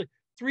 especially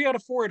 3 out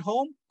of 4 at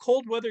home,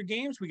 cold weather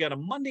games. We got a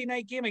Monday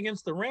night game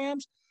against the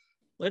Rams.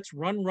 Let's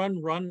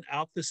run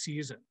out the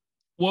season.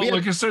 Well,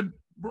 like I said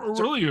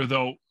earlier,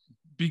 though,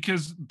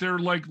 because they're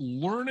like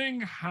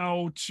learning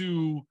how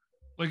to,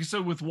 like I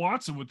said, with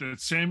Watson, with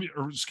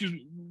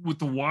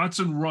the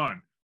Watson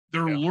run,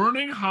 they're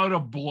learning how to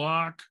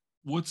block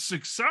what's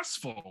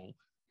successful.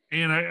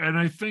 And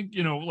I think,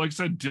 like I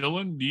said,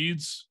 Dillon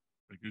needs,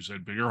 like you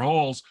said, bigger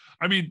holes.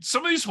 I mean,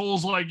 some of these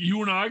holes, like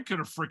you and I could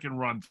have freaking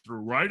run through,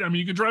 right? I mean,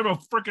 you could drive a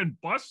freaking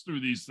bus through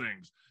these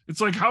things. It's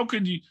like, how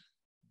could you,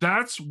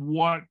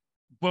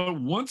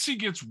 but once he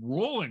gets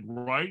rolling,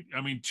 right?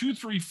 I mean, 2,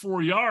 3,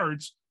 4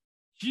 yards,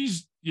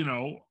 he's,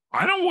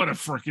 I don't want to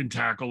freaking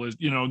tackle it.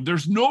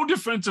 There's no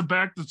defensive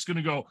back that's going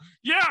to go,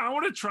 I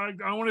want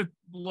to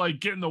like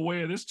get in the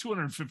way of this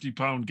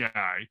 250-pound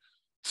guy.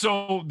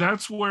 So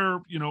that's where,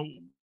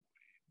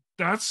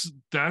 that's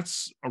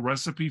a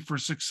recipe for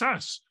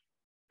success.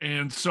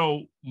 And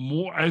so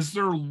more as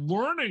they're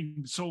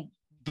learning. So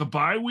the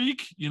bye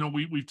week,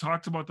 we've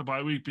talked about the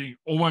bye week being,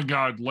 oh my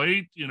God,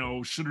 late,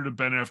 should it have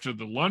been after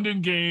the London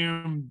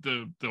game,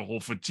 the whole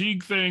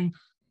fatigue thing,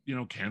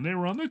 can they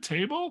run the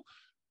table?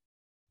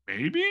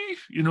 Maybe,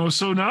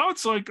 so now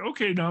it's like,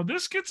 okay, now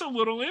this gets a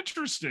little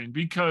interesting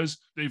because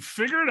they've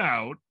figured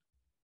out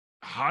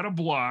how to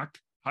block,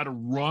 how to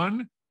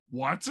run.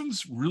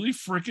 Watson's really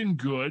freaking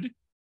good.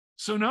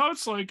 So now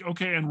it's like,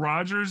 okay, and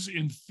Rodgers,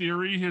 in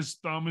theory, his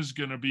thumb is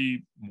going to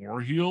be more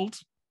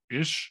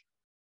healed-ish,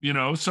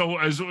 so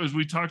as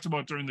we talked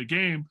about during the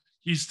game,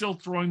 he's still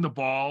throwing the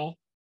ball.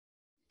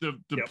 The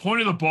point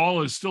of the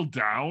ball is still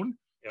down,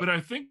 but I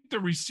think the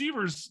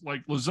receivers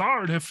like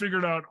Lazard have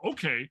figured out,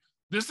 okay,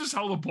 this is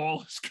how the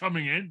ball is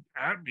coming in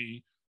at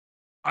me.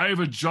 I have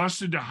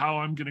adjusted to how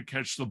I'm going to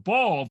catch the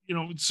ball,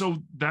 so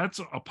that's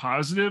a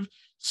positive.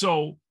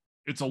 So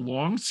it's a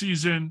long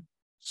season.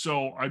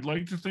 So I'd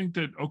like to think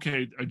that,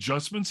 okay,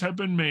 adjustments have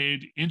been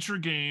made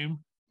intra-game,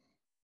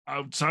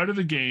 outside of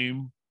the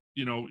game,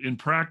 in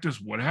practice,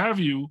 what have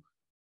you,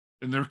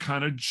 and they're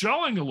kind of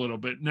gelling a little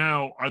bit.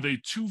 Now, are they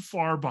too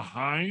far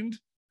behind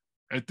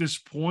At this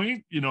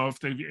point,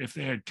 if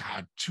they had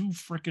two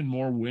freaking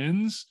more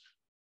wins,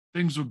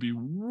 things would be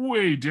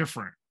way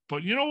different.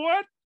 But you know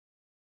what?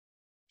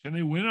 Can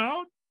they win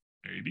out?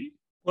 Maybe.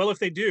 Well, if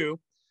they do,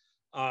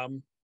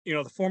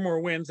 the 4 more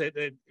wins,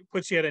 that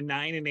puts you at a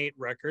 9-8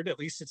 record. At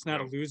least it's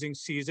not a losing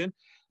season.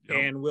 Yep.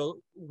 And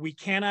we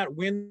cannot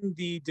win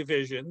the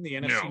division, the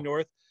NFC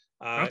North.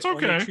 That's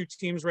okay. Only 2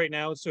 teams right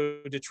now. So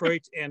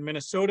Detroit and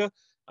Minnesota.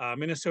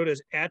 Minnesota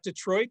is at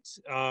Detroit.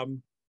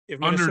 If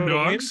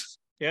Minnesota wins,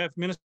 if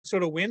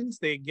Minnesota wins,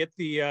 they get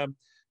the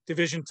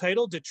division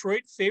title.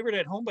 Detroit favored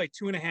at home by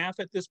 2.5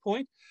 at this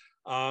point.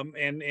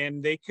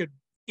 And they could,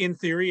 in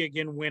theory,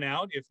 again, win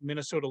out if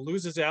Minnesota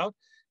loses out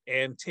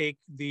and take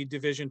the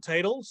division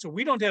title. So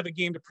we don't have a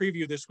game to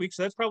preview this week.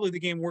 So that's probably the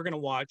game we're going to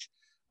watch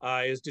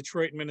is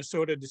Detroit and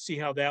Minnesota to see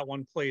how that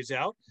one plays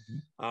out.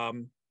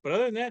 Mm-hmm. But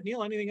other than that,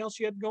 Neil, anything else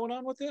you had going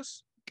on with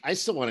this? I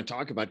still want to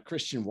talk about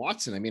Christian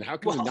Watson. I mean, how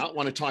can we not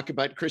want to talk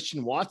about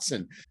Christian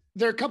Watson?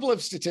 There are a couple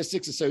of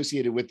statistics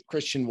associated with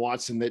Christian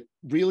Watson that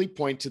really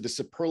point to the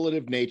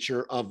superlative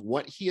nature of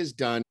what he has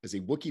done as a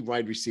Wookiee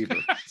wide receiver.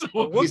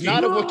 He's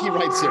not a Wookiee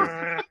wide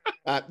receiver.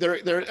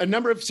 There are a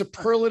number of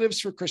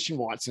superlatives for Christian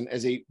Watson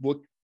as a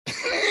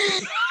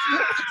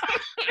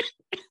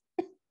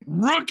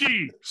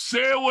rookie.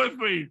 Say it with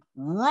me.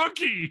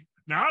 Rookie.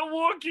 Not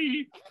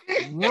Wookiee.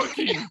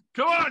 Rookie.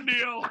 Come on,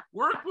 Neil.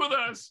 Work with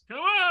us. Come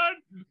on.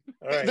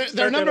 All right.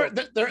 There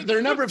are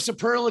a number of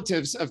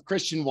superlatives of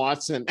Christian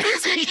Watson.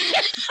 There's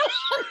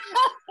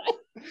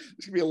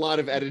gonna be a lot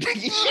of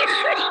editing.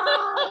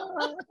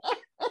 All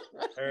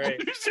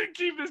right. You should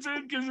keep this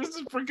in because this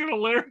is freaking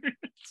hilarious.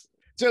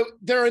 So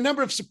there are a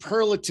number of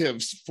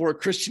superlatives for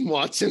Christian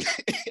Watson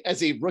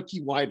as a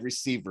rookie wide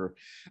receiver.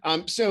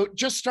 So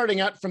just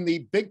starting out from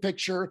the big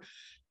picture,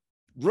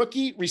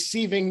 rookie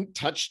receiving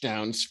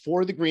touchdowns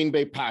for the Green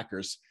Bay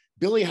Packers.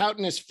 Billy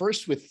Houghton is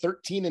first with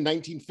 13 in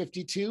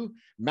 1952.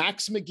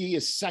 Max McGee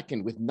is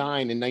second with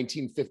 9 in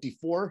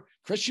 1954.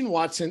 Christian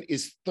Watson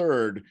is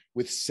third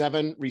with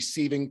 7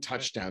 receiving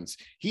touchdowns.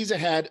 He's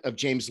ahead of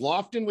James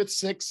Lofton with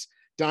 6,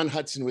 Don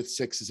Hudson with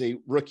 6 as a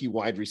rookie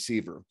wide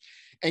receiver.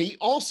 And he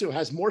also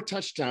has more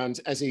touchdowns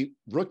as a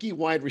rookie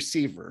wide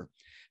receiver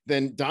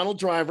than Donald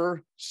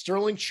Driver,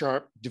 Sterling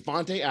Sharp,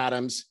 Devontae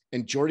Adams,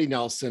 and Jordy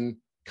Nelson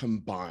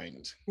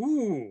combined.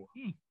 Ooh,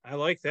 I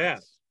like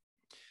that.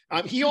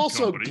 He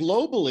also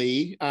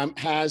globally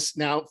has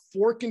now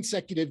 4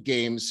 consecutive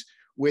games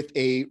with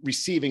a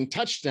receiving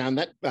touchdown.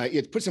 That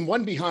it puts him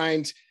one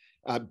behind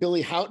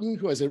Billy Houghton,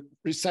 who has a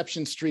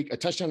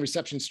touchdown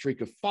reception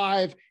streak of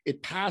 5.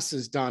 It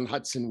passes Don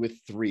Hudson with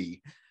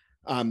 3.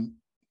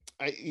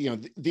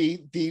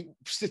 The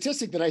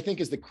statistic that I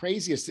think is the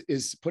craziest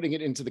is putting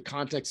it into the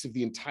context of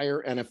the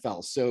entire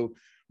NFL. So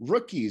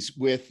rookies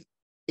with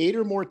 8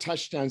 or more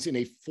touchdowns in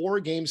a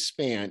 4-game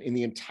span in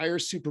the entire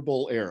Super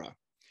Bowl era: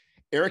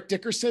 Eric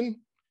Dickerson,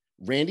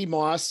 Randy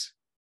Moss,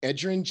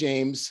 Edgerrin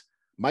James,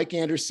 Mike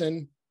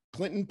Anderson,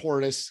 Clinton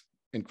Portis,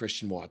 and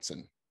Christian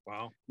Watson.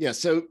 Wow. Yeah,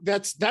 so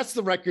that's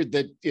the record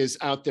that is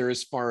out there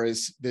as far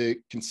as the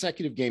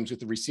consecutive games with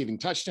the receiving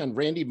touchdown.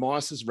 Randy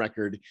Moss's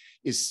record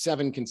is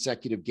 7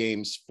 consecutive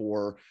games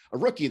for a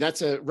rookie.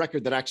 That's a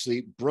record that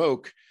actually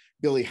broke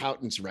Billy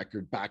Houghton's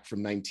record back from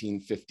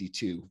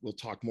 1952. We'll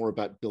talk more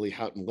about Billy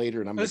Houghton later.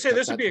 And I'm going to say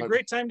this would be a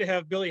great time to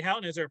have Billy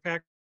Houghton as our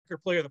Packer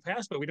player of the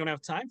past, but we don't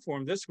have time for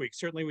him this week.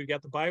 Certainly we've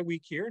got the bye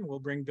week here, and we'll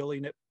bring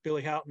Billy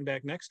Houghton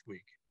back next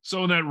week.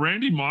 So that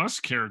Randy Moss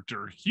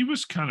character, he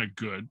was kind of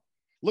good.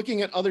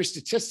 Looking at other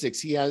statistics,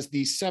 he has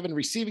the 7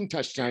 receiving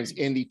touchdowns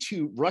and the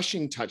 2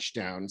 rushing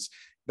touchdowns.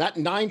 That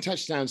 9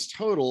 touchdowns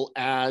total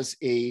as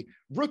a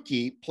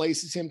rookie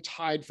places him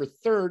tied for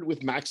 3rd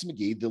with Max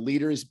McGee. The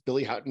leader is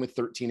Billy Houghton with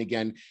 13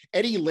 again.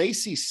 Eddie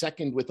Lacy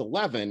second with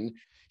 11.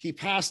 He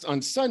passed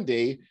on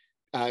Sunday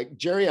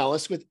Jerry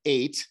Ellis with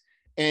 8.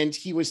 And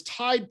he was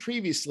tied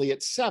previously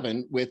at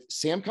 7 with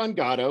Sam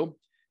Congato,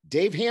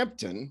 Dave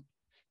Hampton,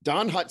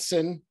 Don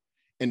Hudson,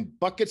 and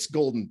Buckets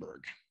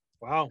Goldenberg.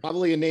 Wow.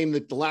 Probably a name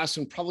that the last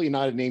one, probably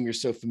not a name you're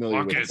so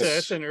familiar with.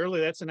 That's a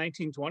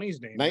 1920s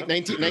name.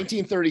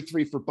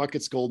 1933 for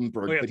Buckets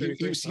Goldenberg. Oh, yeah, but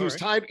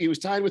he was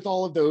tied with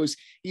all of those.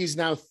 He's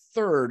now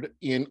 3rd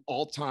in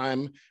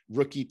all-time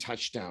rookie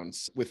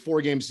touchdowns with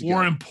 4 games to go.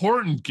 4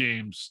 important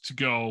games to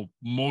go,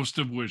 most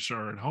of which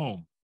are at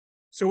home.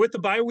 So with the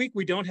bye week,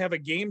 we don't have a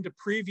game to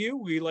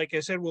preview. Like I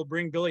said, we'll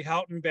bring Billy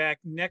Houghton back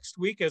next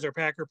week as our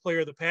Packer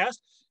player of the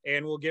past,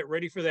 and we'll get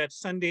ready for that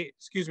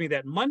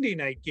Monday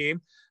night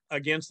game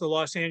against the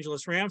Los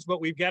Angeles Rams.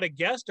 But we've got a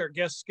guest, our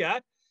guest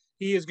Scott.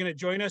 He is going to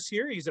join us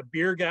here. He's a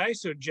beer guy,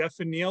 so Jeff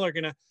and Neil are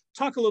going to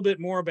talk a little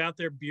bit more about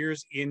their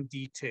beers in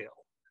detail.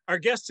 Our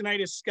guest tonight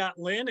is Scott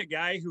Linn, a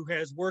guy who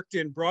has worked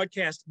in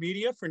broadcast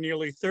media for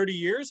nearly 30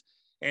 years,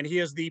 and he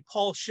is the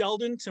Paul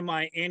Sheldon to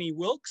my Annie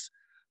Wilkes.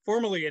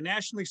 Formerly a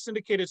nationally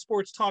syndicated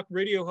sports talk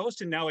radio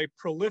host and now a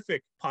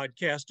prolific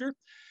podcaster.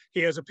 He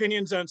has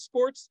opinions on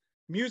sports,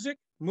 music,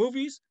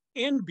 movies,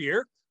 and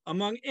beer,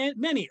 among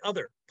many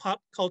other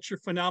pop culture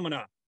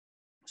phenomena.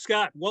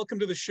 Scott, welcome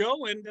to the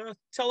show, and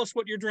tell us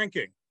what you're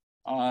drinking.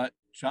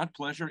 Shot,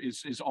 pleasure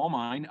is all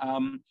mine.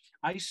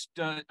 Iced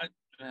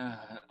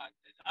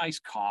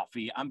iced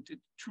coffee.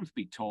 Truth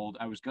be told,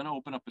 I was going to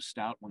open up a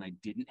stout when I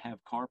didn't have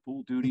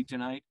carpool duty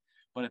tonight,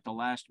 but at the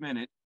last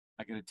minute,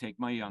 I got to take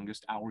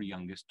our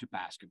youngest, to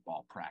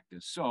basketball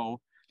practice.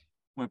 So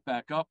went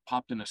back up,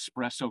 popped an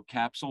espresso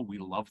capsule. We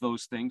love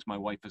those things. My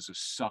wife is a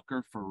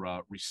sucker for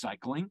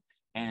recycling,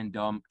 and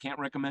can't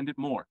recommend it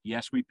more.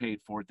 Yes, we paid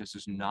for it. This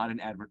is not an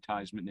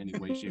advertisement in any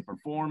way, shape, or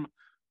form.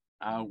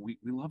 We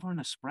love our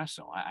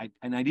Nespresso. I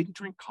didn't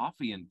drink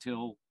coffee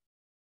until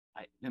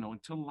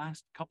the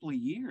last couple of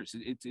years.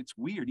 It's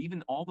weird.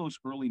 Even all those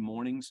early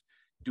mornings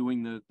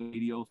doing the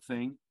radio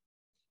thing,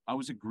 I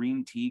was a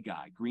green tea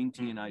guy, green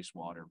tea and ice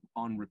water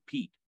on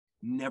repeat,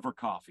 never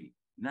coffee.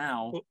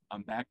 Now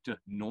I'm back to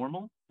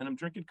normal and I'm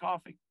drinking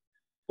coffee.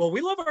 Well,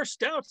 we love our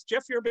stouts.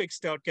 Jeff, you're a big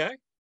stout guy.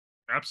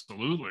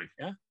 Absolutely.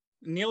 Yeah.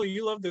 Neil,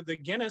 you love the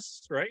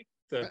Guinness, right?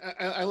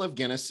 I love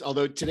Guinness.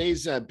 Although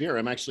today's beer,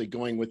 I'm actually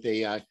going with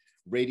a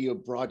radio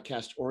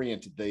broadcast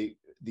oriented,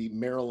 the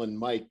Maryland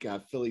Mike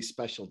Philly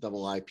Special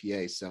Double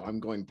IPA. So I'm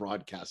going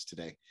broadcast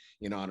today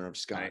in honor of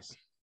Scott. Nice.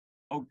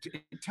 Oh,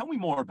 tell me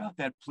more about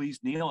that, please,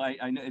 Neil.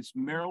 I know it's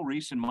Merrill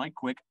Reese and Mike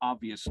Quick,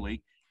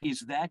 obviously.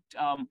 Is that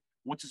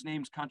what's his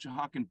name's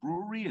Conshohocken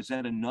Brewery? Is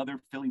that another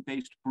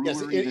Philly-based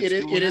brewery?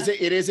 Yes,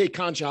 it is a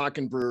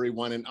Conshohocken Brewery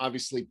one, and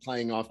obviously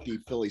playing off the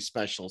Philly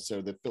Special,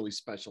 so the Philly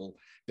Special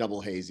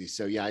Double Hazy.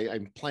 So yeah,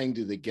 I'm playing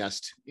to the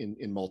guest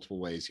in multiple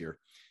ways here.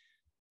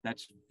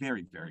 That's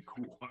very, very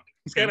cool.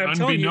 Scott,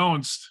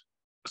 unbeknownst,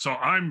 so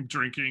I'm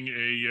drinking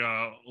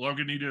a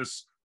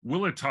Lagunitas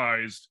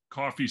Willetized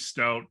coffee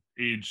stout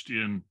aged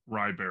in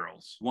rye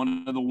barrels.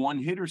 One of the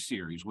one-hitter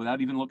series, without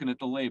even looking at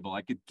the label.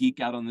 I could geek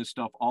out on this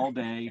stuff all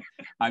day.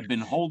 I've been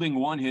holding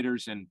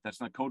one-hitters, and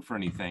that's not code for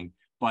anything,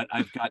 but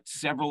I've got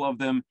several of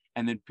them.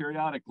 And then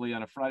periodically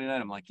on a Friday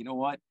night, I'm like, you know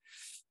what?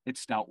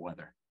 It's stout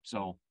weather.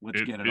 So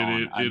let's get it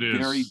on. I'm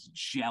very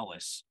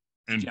jealous.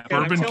 And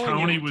Bourbon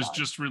County was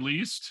just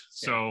released.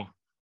 So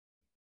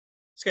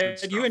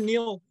Scott, you and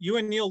Neil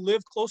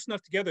live close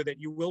enough together that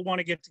you will want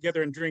to get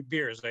together and drink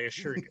beers, I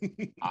assure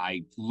you.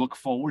 I look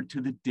forward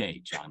to the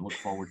day, John. Look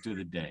forward to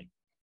the day.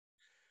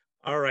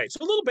 All right.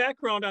 So a little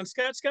background on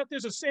Scott. Scott,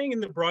 there's a saying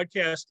in the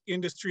broadcast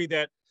industry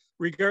that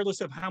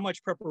regardless of how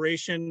much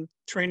preparation,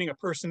 training a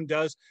person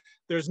does,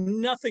 there's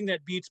nothing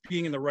that beats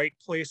being in the right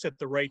place at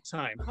the right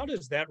time. How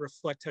does that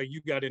reflect how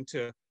you got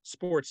into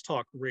sports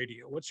talk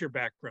radio? What's your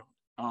background?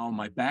 Oh,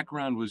 my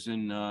background was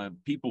in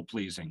people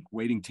pleasing,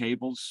 waiting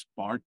tables,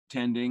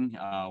 bartending,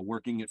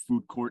 working at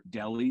food court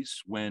delis.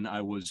 When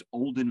I was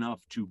old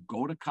enough to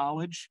go to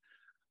college,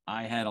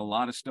 I had a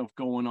lot of stuff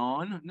going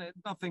on,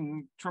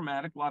 nothing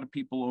traumatic. A lot of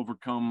people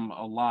overcome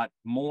a lot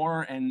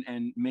more and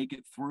make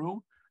it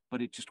through,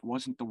 but it just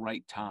wasn't the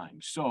right time.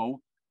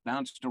 So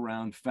bounced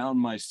around, found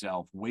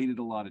myself, waited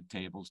a lot of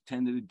tables,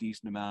 tended a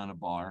decent amount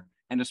of bar,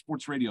 and a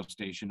sports radio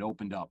station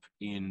opened up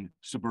in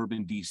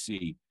suburban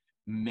DC.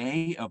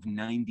 May of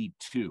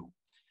 92.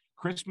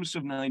 Christmas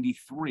of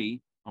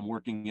 93, I'm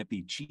working at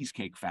the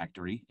Cheesecake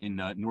Factory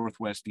in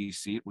Northwest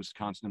DC at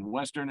Wisconsin and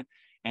Western,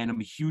 and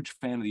I'm a huge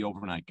fan of the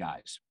overnight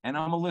guys. And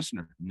I'm a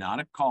listener, not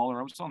a caller.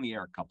 I was on the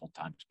air a couple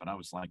times, but I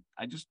was like,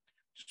 I just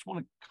want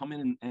to come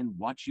in and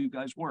watch you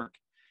guys work.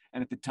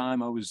 And at the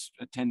time, I was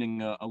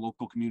attending a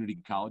local community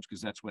college,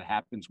 because that's what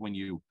happens when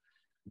you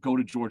go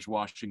to George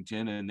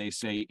Washington and they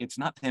say, it's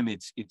not them,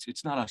 it's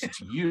not us, it's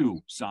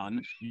you,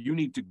 son. You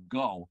need to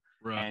go.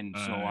 Right. And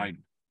so I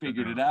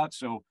figured it out.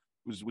 So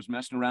was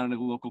messing around at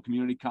a local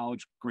community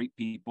college, great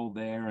people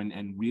there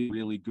and really,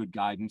 really good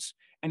guidance.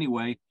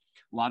 Anyway,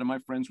 a lot of my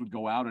friends would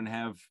go out and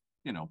have,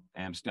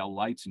 Amstel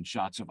Lights and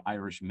shots of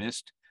Irish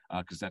Mist,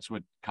 because that's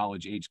what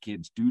college age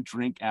kids do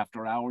drink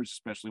after hours,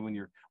 especially when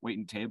you're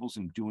waiting tables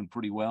and doing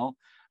pretty well.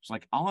 It's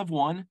like, I'll have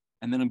one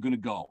and then I'm going to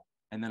go.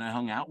 And then I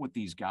hung out with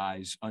these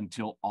guys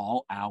until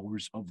all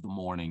hours of the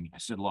morning. I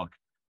said, look,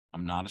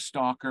 I'm not a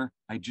stalker.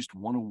 I just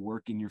want to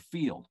work in your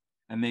field.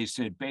 And they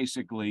said,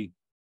 basically,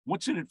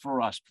 what's in it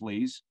for us,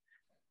 please?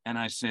 And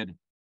I said,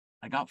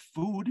 I got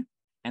food,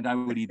 and I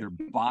would either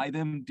buy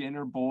them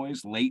dinner,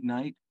 boys, late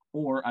night,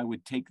 or I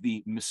would take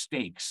the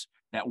mistakes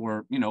that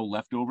were,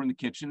 left over in the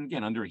kitchen,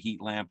 again, under a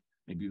heat lamp.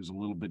 Maybe it was a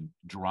little bit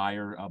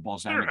drier,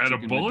 balsamic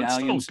chicken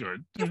medallions. Still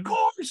good. Of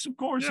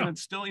course. Yeah. And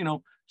it's still,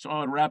 so I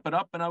would wrap it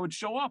up, and I would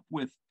show up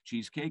with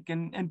cheesecake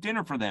and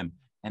dinner for them.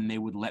 And they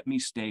would let me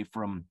stay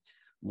from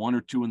 1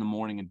 or 2 in the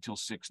morning until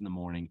 6 in the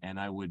morning. And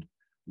I would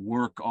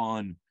work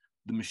on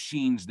the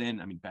machines then.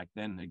 I mean, back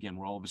then, again,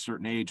 we're all of a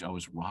certain age. I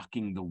was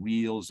rocking the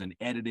reels and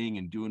editing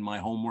and doing my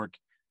homework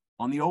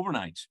on the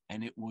overnights.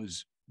 And it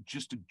was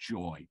just a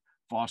joy.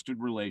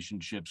 Fostered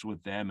relationships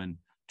with them, and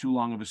too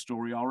long of a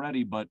story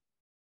already, but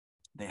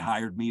they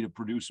hired me to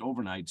produce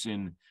overnights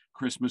in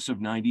Christmas of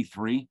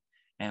 93.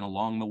 And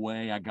along the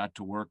way, I got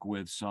to work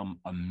with some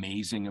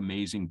amazing,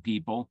 amazing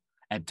people.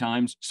 At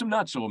times, some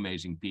not so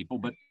amazing people,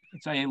 but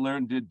that's how you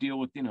learn to deal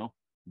with,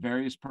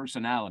 various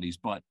personalities.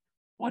 But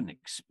what an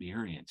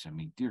experience. I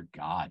mean, dear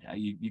God,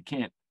 you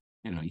can't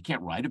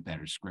write a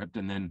better script.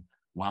 And then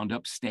wound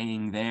up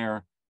staying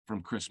there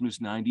from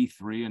Christmas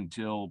 '93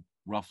 until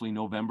roughly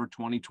November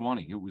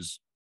 2020. It was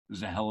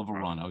a hell of a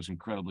run. I was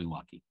incredibly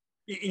lucky.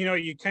 You know,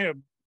 you kind of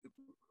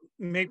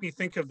make me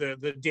think of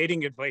the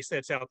dating advice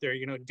that's out there.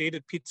 You know, date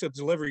a pizza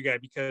delivery guy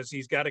because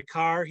he's got a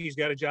car, he's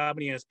got a job,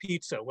 and he has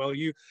pizza. Well,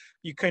 you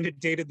kind of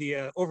dated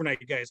the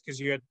overnight guys because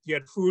you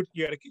had food,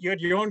 you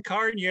had your own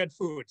car, and you had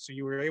food, so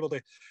you were able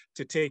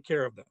to take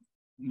care of them.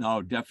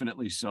 No,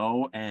 definitely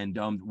so. And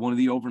one of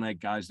the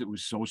overnight guys that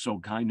was so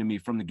kind to me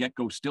from the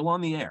get-go, still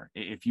on the air.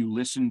 If you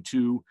listen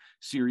to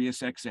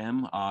Sirius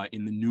XM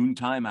in the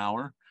noontime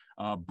hour,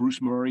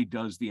 Bruce Murray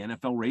does the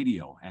NFL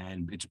radio,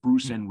 and it's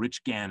Bruce and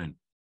Rich Gannon.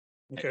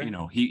 Okay. You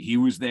know, he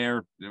was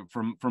there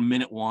from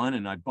minute one,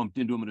 and I bumped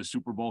into him at a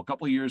Super Bowl a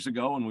couple of years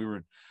ago, and we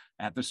were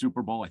at the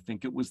Super Bowl. I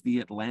think it was the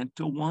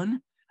Atlanta one,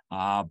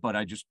 but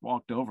I just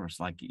walked over. It's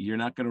like, you're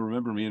not going to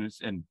remember me,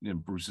 and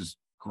Bruce is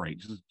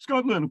great.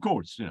 Scott Linn, of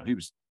course. You know, he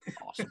was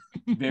awesome.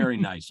 Very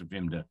nice of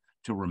him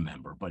to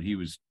remember, but he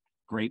was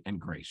great and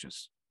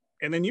gracious.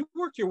 And then you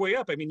worked your way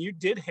up. I mean, you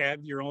did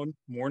have your own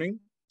morning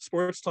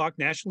sports talk,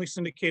 nationally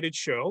syndicated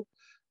show.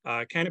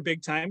 Kind of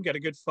big time, got a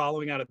good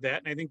following out of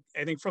that. And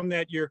I think from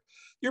that, you're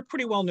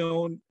pretty well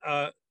known,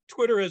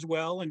 Twitter as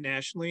well and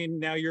nationally. And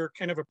now you're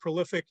kind of a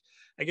prolific,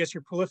 I guess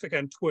you're prolific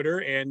on Twitter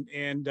and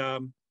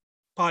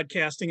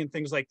podcasting and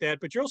things like that.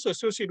 But you're also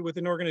associated with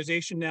an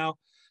organization now.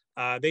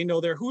 They know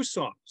their Who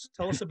songs.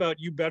 Tell us about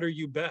You Better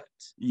You Bet.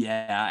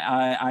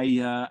 Yeah,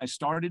 I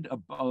started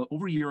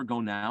over a year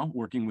ago now,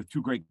 working with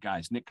two great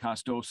guys, Nick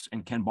Costos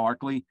and Ken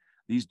Barkley.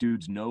 These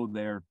dudes know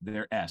their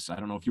S. I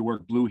don't know if you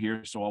work blue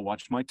here, so I'll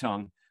watch my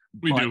tongue.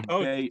 We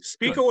do.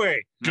 Speak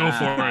away. Go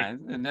for it.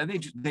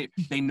 And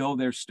they know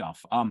their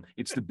stuff.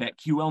 It's the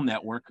BetQL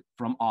network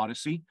from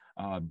Odyssey.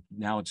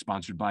 Now it's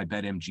sponsored by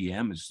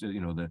BetMGM. Is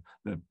the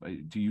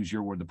to use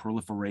your word, the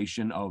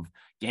proliferation of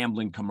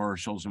gambling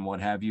commercials and what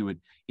have you.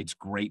 It's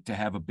great to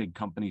have a big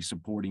company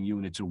supporting you,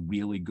 and it's a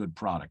really good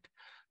product.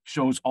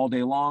 Shows all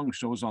day long,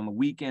 shows on the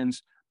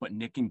weekends, but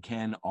Nick and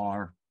Ken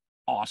are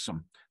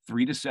awesome.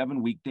 3 to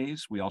 7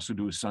 weekdays. We also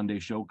do a Sunday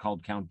show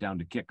called Countdown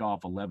to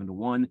Kickoff, 11 to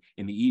 1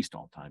 in the East.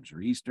 All times are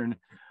Eastern.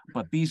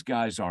 But these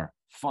guys are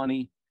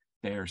funny.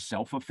 They're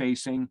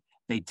self-effacing.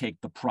 They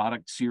take the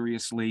product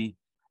seriously,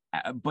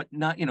 but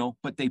not,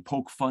 but they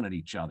poke fun at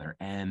each other.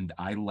 And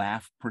I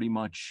laugh pretty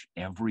much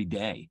every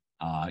day.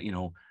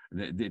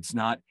 It's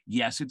not,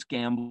 yes, it's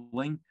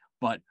gambling,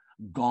 but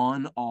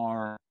gone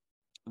are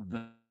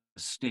the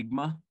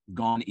stigma,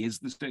 gone is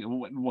the stigma,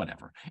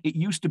 whatever. It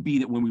used to be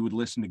that when we would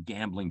listen to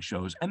gambling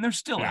shows, and they're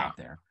still out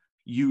there,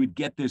 you would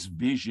get this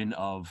vision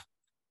of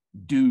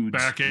dudes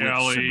back with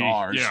alley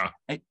cigars.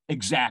 Yeah,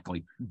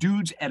 exactly.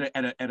 Dudes at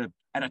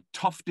a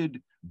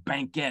tufted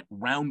banquet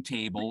round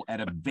table at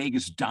a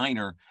Vegas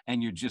diner,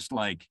 and you're just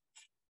like,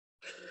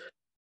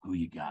 who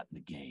you got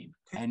in the game?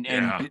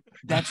 And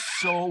that's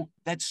so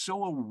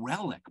a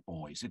relic,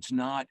 boys. It's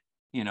not,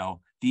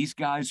 these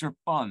guys are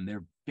fun.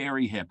 They're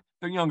very hip.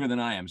 They're younger than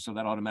I am, so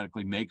that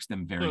automatically makes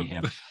them very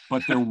hip.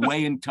 But they're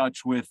way in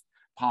touch with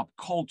pop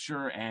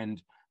culture,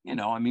 and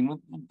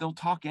they'll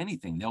talk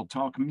anything. They'll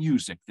talk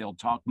music. They'll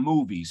talk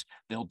movies.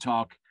 They'll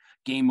talk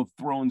Game of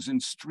Thrones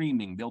and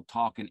streaming. They'll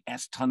talk an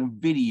ton of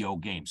video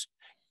games,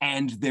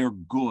 and they're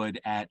good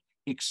at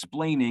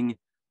explaining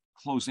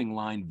closing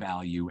line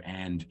value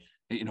and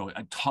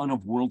a ton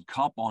of World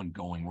Cup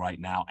ongoing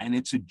right now, and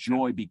it's a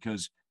joy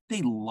because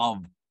they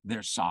love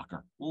their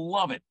soccer,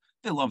 love it.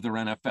 They love their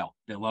NFL.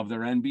 They love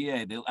their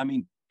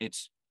NBA.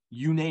 It's,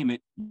 you name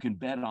it, you can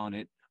bet on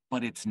it,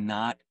 but it's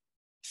not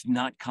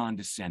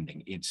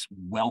condescending. It's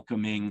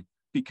welcoming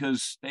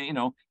because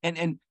and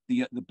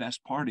the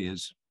best part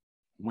is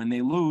when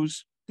they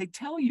lose, they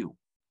tell you.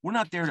 We're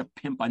not there to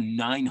pimp a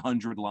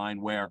 900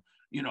 line where,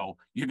 you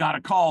got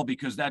to call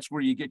because that's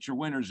where you get your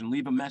winners and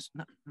leave a mess.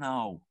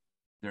 No,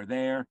 they're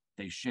there.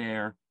 They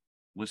share,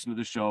 listen to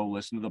the show,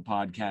 listen to the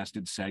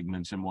podcasted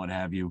segments and what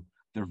have you.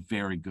 They're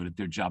very good at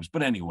their jobs.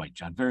 But anyway,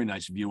 John, very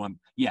nice of you.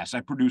 Yes,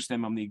 I produce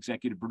them. I'm the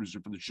executive producer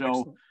for the show.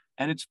 Excellent.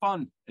 And it's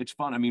fun. It's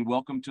fun. I mean,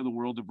 welcome to the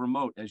world of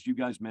remote, as you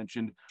guys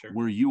mentioned,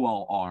 where you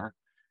all are.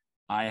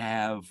 I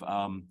have,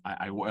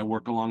 I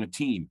work along a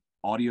team.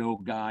 Audio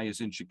guy is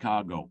in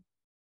Chicago.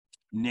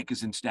 Nick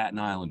is in Staten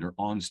Island or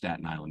on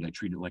Staten Island. I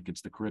treat it like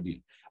it's the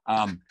Caribbean.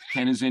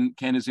 Ken is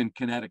in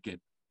Connecticut.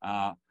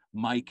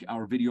 Mike,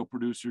 our video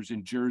producers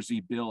in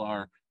Jersey. Bill,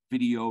 our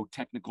video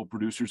technical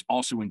producers,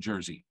 also in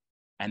Jersey.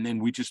 And then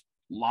we just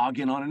log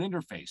in on an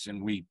interface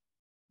and we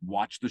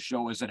watch the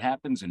show as it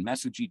happens and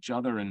message each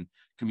other and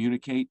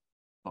communicate.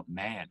 But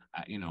man,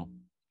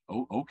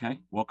 okay.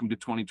 Welcome to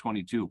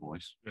 2022,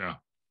 boys. Yeah.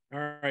 All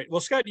right.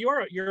 Well, Scott,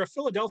 you're a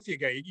Philadelphia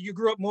guy. You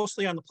grew up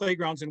mostly on the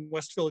playgrounds in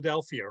West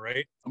Philadelphia,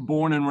 right?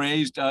 Born and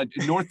raised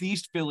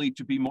Northeast Philly,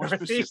 to be more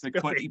specific,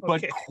 but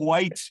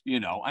quite, it's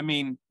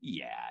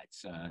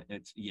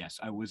yes.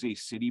 I was a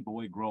city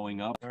boy growing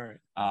up. All right.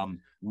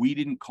 We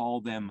didn't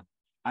call them.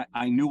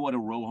 I knew what a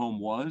row home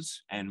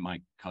was, and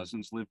my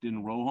cousins lived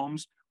in row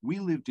homes. We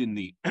lived in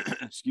the,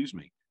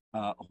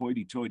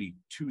 hoity-toity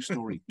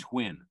 2-story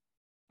twin.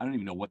 I don't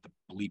even know what the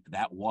bleep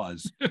that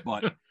was,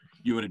 but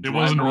You had a It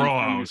wasn't a driveway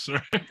row from your- house.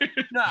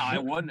 Right? No,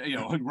 it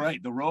wasn't.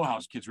 Right. The row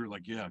house kids were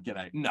like, yeah, get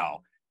out. No,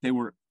 they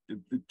were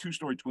the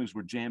two-story twins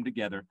were jammed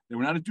together. They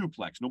were not a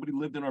duplex. Nobody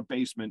lived in our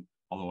basement,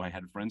 although I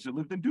had friends that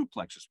lived in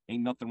duplexes.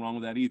 Ain't nothing wrong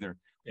with that either.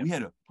 Yep. We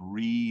had a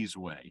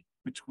breezeway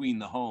between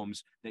the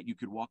homes that you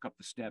could walk up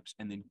the steps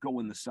and then go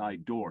in the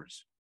side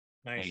doors.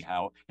 Nice.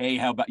 Hey,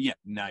 how about, yeah,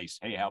 nice.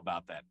 Hey, how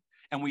about that?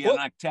 And we had an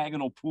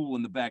octagonal pool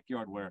in the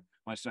backyard where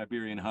my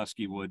Siberian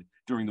Husky would,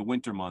 during the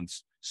winter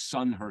months,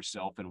 sun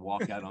herself and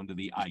walk out onto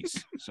the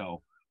ice.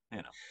 So,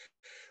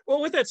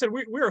 Well, with that said,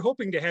 we were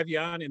hoping to have you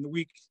on in the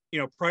week,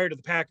 prior to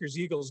the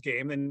Packers-Eagles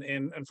game, and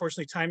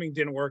unfortunately timing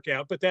didn't work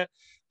out, but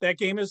that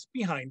game is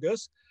behind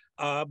us.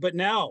 But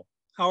now,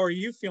 how are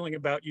you feeling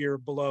about your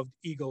beloved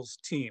Eagles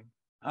team?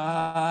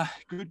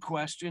 Good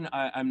question.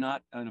 I'm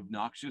not an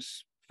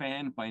obnoxious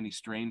fan by any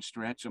strange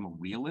stretch. I'm a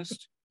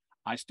realist.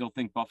 I still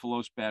think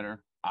Buffalo's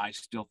better. I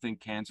still think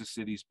Kansas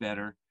City's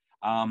better.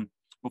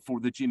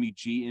 Before the Jimmy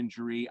G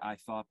injury, I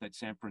thought that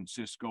San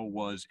Francisco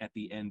was at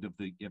the end of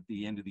the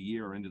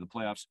year or into the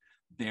playoffs.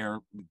 They're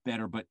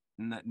better, but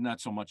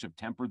not so much have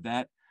tempered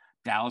that.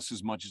 Dallas,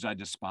 as much as I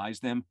despise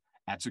them,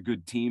 that's a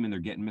good team, and they're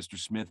getting Mr.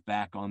 Smith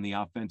back on the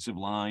offensive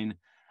line.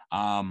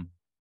 Could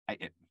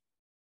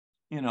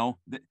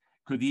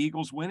the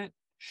Eagles win it?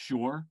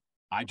 Sure.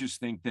 I just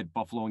think that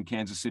Buffalo and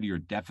Kansas City are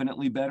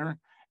definitely better,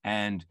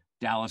 and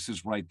Dallas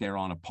is right there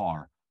on a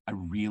par. I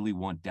really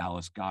want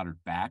Dallas Goedert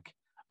back.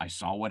 I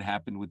saw what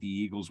happened with the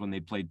Eagles when they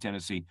played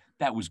Tennessee.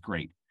 That was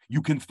great.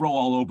 You can throw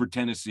all over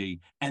Tennessee,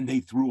 and they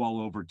threw all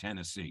over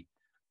Tennessee.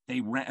 They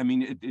ran. I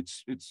mean,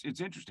 it's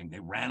interesting. They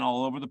ran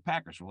all over the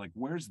Packers. We're like,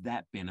 where's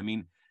that been? I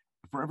mean,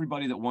 for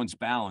everybody that wants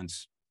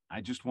balance,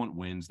 I just want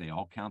wins. They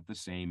all count the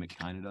same. It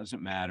kind of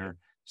doesn't matter.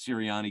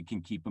 Sirianni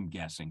can keep them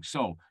guessing.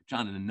 So,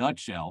 John, in a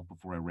nutshell,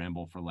 before I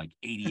ramble for like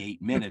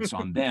 88 minutes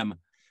on them,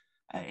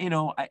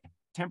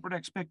 tempered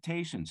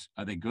expectations.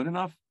 Are they good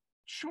enough?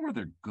 Sure,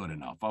 they're good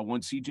enough. I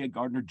want C.J.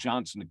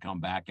 Gardner-Johnson to come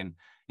back and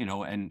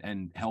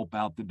help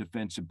out the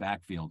defensive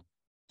backfield.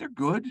 They're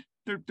good.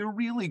 They're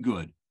really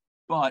good.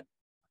 But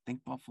I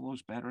think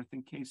Buffalo's better. I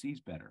think KC's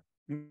better.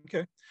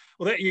 Okay.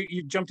 Well, that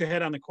you jumped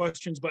ahead on the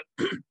questions, but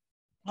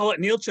I'll let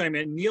Neil chime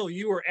in. Neil,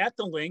 you were at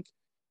the link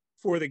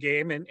for the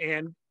game,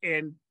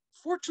 and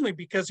fortunately,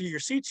 because of your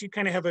seats, you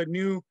kind of have a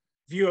new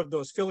view of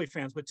those Philly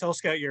fans. But tell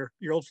Scott your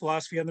old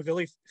philosophy on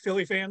the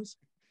Philly fans.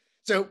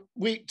 So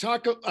we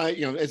talk,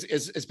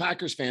 as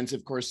Packers fans,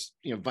 of course,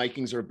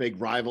 Vikings are a big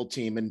rival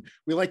team, and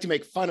we like to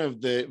make fun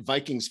of the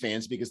Vikings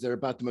fans because they're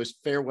about the most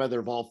fair weather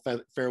of all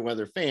fair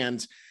weather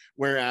fans,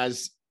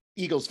 whereas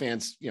Eagles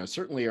fans,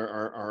 certainly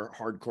are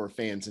hardcore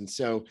fans. And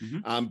so,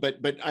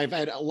 but I've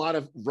had a lot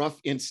of rough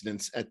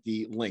incidents at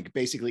the link.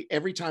 Basically,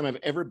 every time I've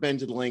ever been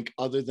to the link,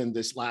 other than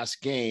this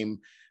last game,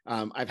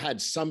 I've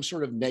had some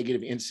sort of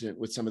negative incident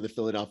with some of the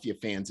Philadelphia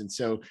fans. And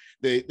so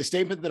the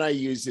statement that I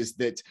use is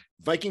that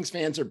Vikings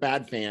fans are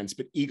bad fans,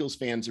 but Eagles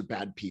fans are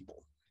bad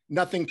people.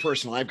 Nothing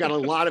personal. I've got a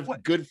lot of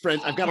good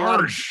friends. I've got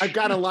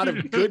a lot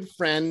of good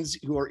friends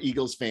who are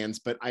Eagles fans,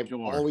 but I've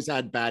always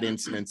had bad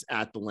incidents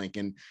at the link.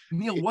 And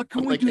Neil, what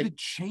can we do to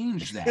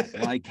change that?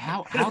 Like,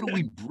 how do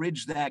we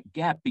bridge that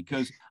gap?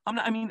 Because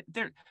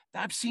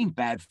I've seen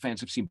bad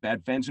fans. I've seen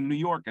bad fans in New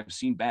York. I've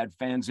seen bad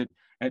fans at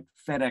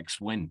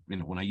FedEx when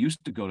I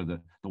used to go to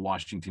the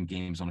Washington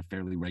games on a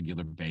fairly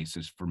regular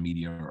basis for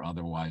media or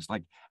otherwise.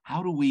 Like,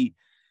 how do we?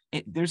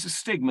 There's a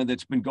stigma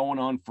that's been going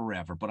on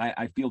forever, but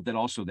I feel that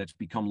also that's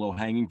become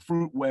low-hanging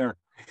fruit where,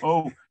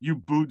 you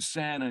booed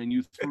Santa and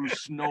you threw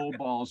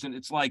snowballs, and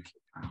it's like,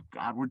 oh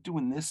God, we're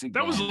doing this again.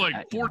 That was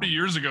like 40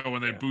 years ago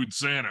when they booed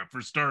Santa,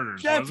 for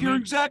starters. Jeff, you're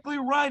exactly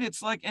right.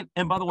 It's like,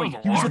 and by the way,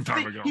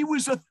 he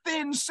was a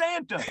thin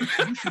Santa.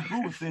 You should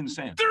boo a thin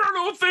Santa. There are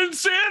no thin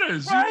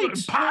Santas. Right. You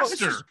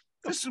imposter.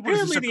 This is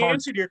apparently the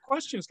answer to your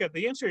question, Scott.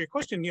 The answer to your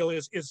question, Neil,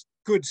 is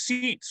good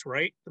seats,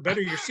 right? The better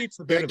your seats,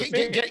 the better the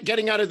fans.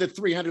 Getting out of the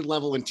 300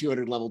 level and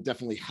 200 level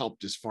definitely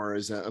helped as far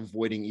as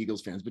avoiding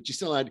Eagles fans. But you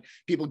still had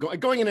people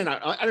going in and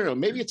out. I don't know.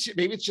 Maybe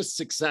it's just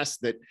success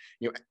that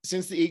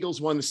since the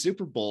Eagles won the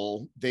Super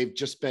Bowl, they've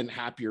just been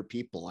happier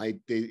people.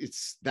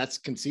 That's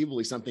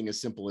conceivably something as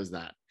simple as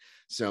that.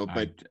 So,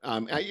 but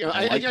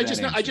I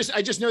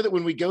just know that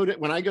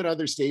when I go to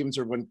other stadiums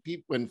or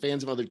when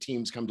fans of other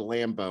teams come to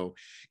Lambeau,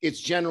 it's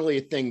generally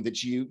a thing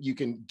that you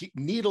can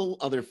needle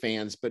other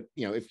fans, but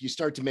if you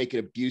start to make it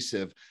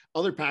abusive,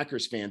 other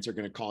Packers fans are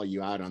going to call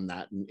you out on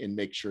that and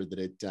make sure that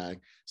it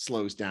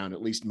slows down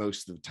at least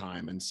most of the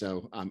time. And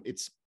so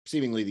it's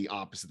seemingly the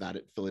opposite of that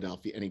at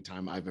Philadelphia.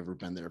 Anytime I've ever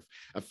been there, if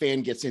a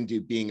fan gets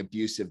into being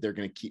abusive, they're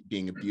going to keep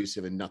being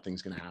abusive and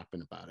nothing's going to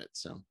happen about it.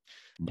 So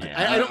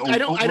yeah,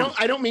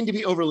 I don't mean to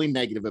be overly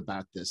negative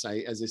about this.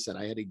 As I said,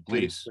 I had a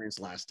good experience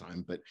last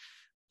time, but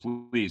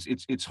please,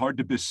 it's hard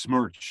to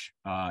besmirch,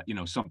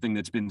 something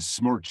that's been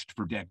smirched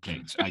for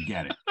decades. I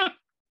get it.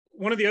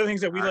 One of the other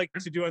things that we like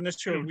to do on this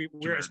show,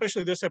 we're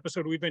especially this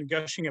episode, we've been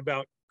gushing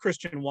about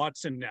Christian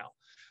Watson now.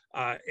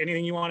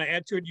 Anything you want to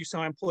add to it? You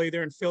saw him play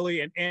there in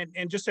Philly,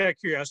 and just out of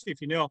curiosity,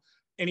 if you know,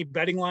 any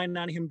betting line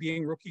on him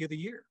being Rookie of the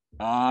Year?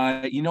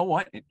 You know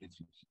what?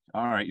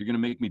 all right, you're going to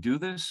make me do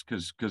this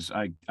because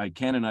I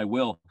can and I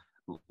will.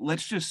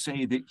 Let's just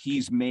say that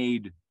he's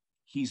made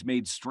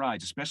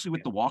strides, especially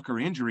with the Walker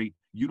injury.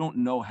 You don't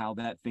know how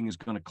that thing is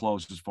going to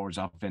close as far as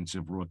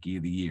offensive rookie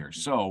of the year.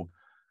 So,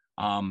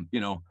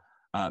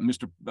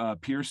 Mr.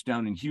 Pierce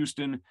down in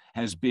Houston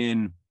has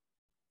been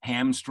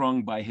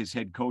hamstrung by his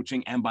head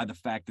coaching and by the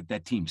fact that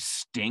that team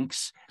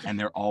stinks and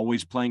they're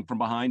always playing from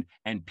behind.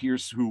 And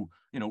Pierce, who,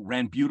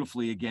 ran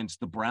beautifully against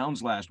the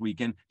Browns last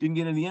weekend, didn't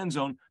get in the end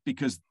zone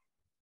because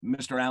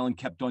Mr. Allen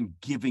kept on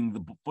giving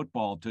the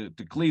football to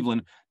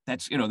Cleveland.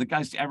 That's, the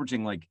guy's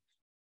averaging like,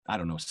 I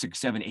don't know, 6,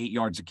 7, 8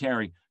 yards a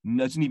carry,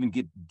 doesn't even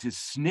get to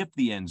sniff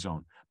the end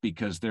zone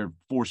because they're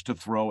forced to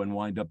throw and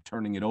wind up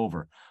turning it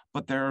over.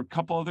 But there are a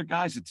couple other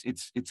guys.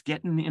 It's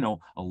getting,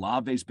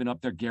 Olave's been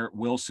up there. Garrett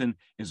Wilson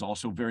is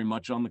also very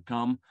much on the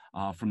come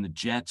from the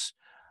Jets.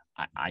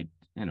 I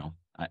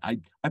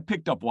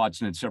picked up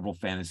Watson in several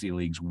fantasy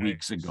leagues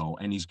weeks ago,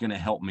 and he's going to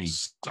help me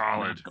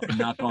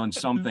knock on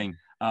something,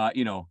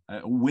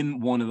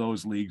 win one of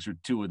those leagues or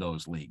two of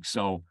those leagues.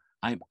 So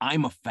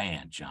I'm a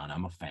fan, John.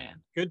 I'm a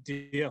fan. Good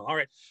deal. All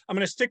right. I'm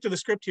going to stick to the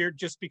script here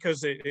just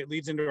because it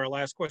leads into our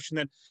last question.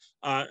 Then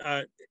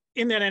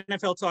in that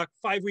NFL talk,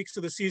 5 weeks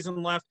of the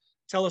season left.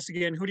 Tell us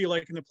again, who do you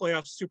like in the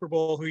playoffs, Super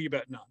Bowl? Who are you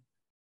betting on?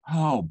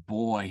 Oh,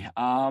 boy.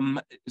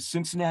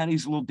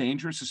 Cincinnati's a little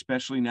dangerous,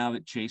 especially now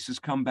that Chase has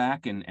come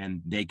back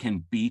and they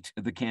can beat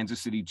the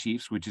Kansas City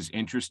Chiefs, which is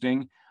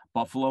interesting.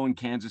 Buffalo and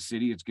Kansas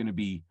City, it's going to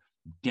be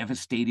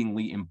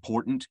devastatingly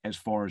important as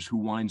far as who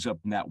winds up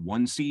in that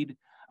 1 seed.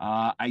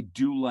 I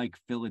do like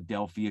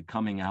Philadelphia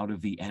coming out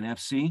of the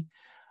NFC.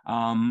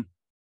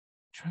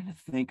 Trying to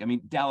think. I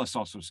mean, Dallas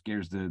also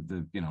scares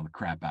the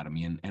crap out of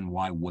me, and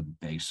why wouldn't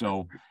they?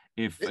 So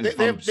if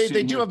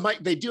they do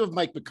have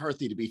Mike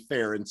McCarthy, to be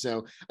fair, and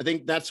so I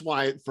think that's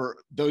why for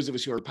those of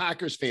us who are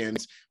Packers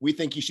fans, we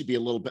think you should be a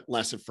little bit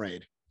less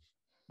afraid.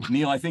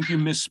 Neil, I think you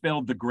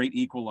misspelled the great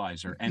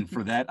equalizer. And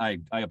for that, I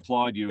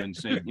applaud you and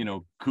say,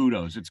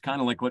 kudos. It's kind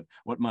of like what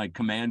my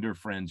Commander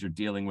friends are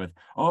dealing with.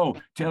 Oh,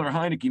 Taylor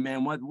Heineke,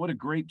 man, what a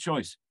great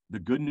choice. The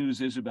good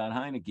news is about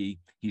Heineke,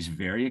 he's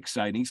very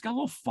exciting. He's got a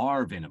little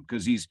Favre in him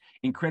because he's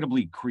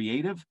incredibly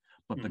creative.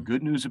 But the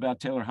good news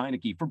about Taylor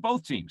Heineke for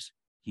both teams,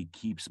 he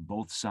keeps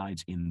both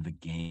sides in the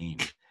game.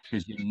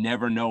 Because you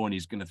never know when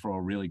he's going to throw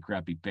a really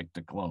crappy pick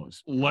to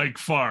close. Like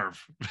Favre.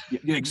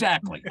 Yeah,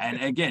 exactly.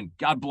 And again,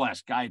 God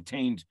bless, guy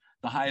attained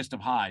the highest of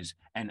highs.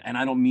 And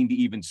I don't mean to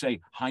even say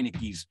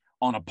Heineke's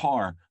on a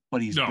par,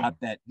 but he's got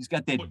that. He's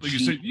got that. Like you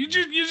said, you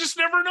just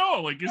never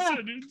know. Like you said,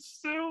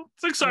 it's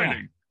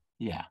exciting.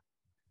 Yeah.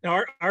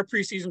 Now our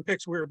preseason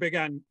picks, we were big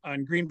on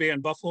Green Bay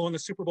and Buffalo in the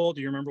Super Bowl. Do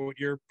you remember what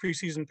your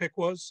preseason pick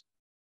was?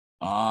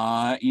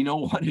 You know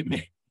what?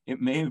 It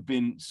may have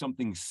been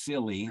something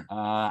silly.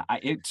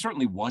 It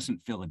certainly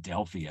wasn't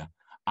Philadelphia.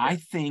 I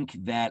think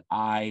that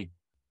I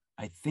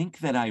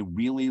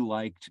really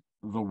liked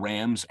the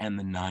Rams and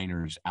the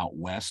Niners out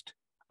west,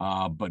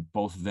 but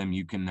both of them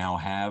you can now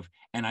have.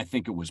 And I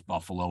think it was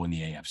Buffalo in the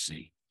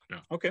AFC. Yeah.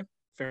 Okay,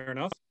 fair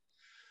enough.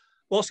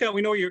 Well, Scott,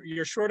 we know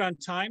you're short on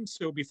time,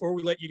 so before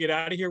we let you get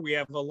out of here, we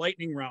have a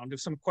lightning round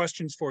of some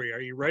questions for you.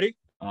 Are you ready?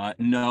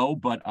 No,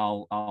 but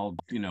I'll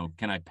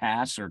can I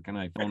pass or can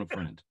I phone a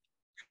friend?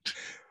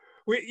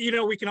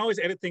 We can always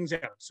edit things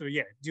out. So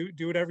yeah,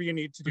 do whatever you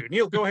need to do.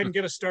 Neil, go ahead and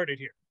get us started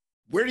here.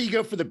 Where do you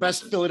go for the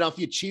best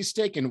Philadelphia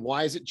cheesesteak, and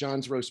why is it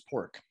John's Roast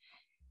Pork?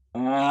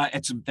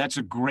 That's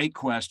a great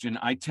question.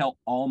 I tell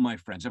all my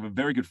friends. I have a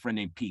very good friend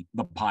named Pete,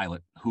 the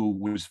pilot, who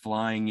was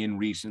flying in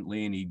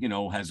recently, and he,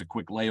 has a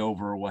quick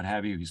layover or what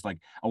have you. He's like,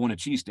 I want a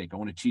cheesesteak. I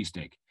want a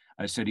cheesesteak.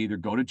 I said, either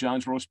go to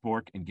John's Roast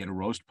Pork and get a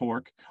roast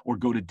pork, or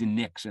go to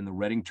DeNick's in the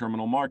Reading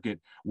Terminal Market,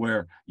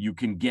 where you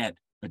can get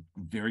a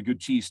very good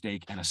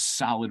cheesesteak and a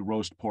solid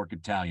roast pork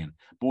Italian.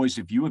 Boys,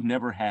 if you have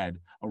never had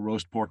a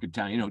roast pork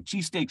Italian,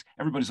 cheesesteaks,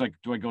 everybody's like,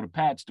 do I go to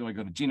Pat's? Do I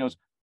go to Gino's?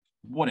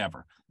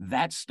 Whatever.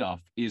 That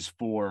stuff is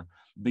for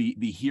the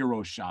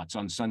hero shots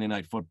on Sunday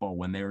Night Football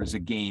when there is a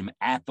game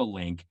at the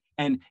link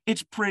and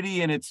it's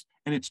pretty and it's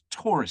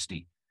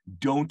touristy.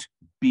 Don't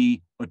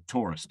be a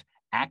tourist.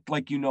 Act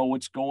like you know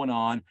what's going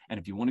on. And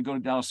if you want to go to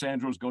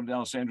D'Alessandro's, go to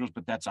D'Alessandro's,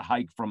 but that's a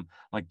hike from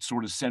like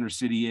sort of Center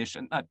City-ish,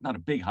 and not a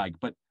big hike,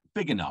 but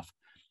big enough.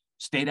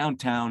 Stay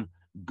downtown,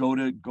 go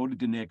to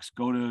DeNick's,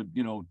 go to,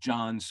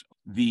 John's,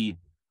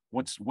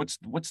 what's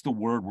the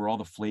word where all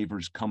the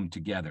flavors come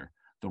together?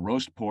 The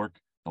roast pork,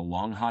 the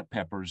long hot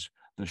peppers,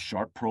 the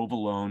sharp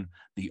provolone,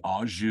 the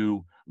au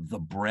jus, the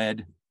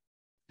bread.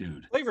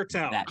 Dude. Flavor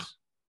Town.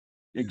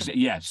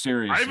 Yeah,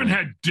 seriously. I haven't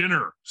had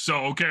dinner,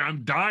 so okay,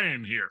 I'm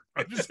dying here.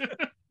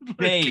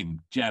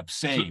 Same, Jeff,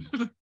 same.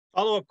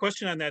 Follow-up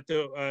question on that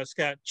though,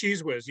 Scott.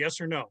 Cheese Whiz,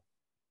 yes or no?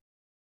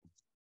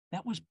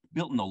 That was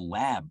built in a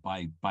lab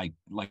by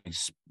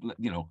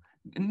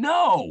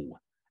no.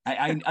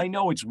 I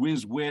know it's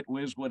whiz wit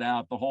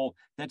out, the whole,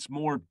 that's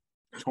more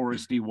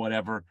touristy,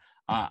 whatever.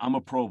 I'm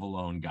a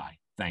provolone guy.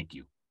 Thank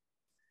you.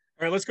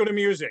 All right, let's go to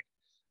music.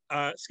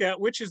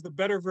 Scott, which is the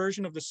better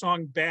version of the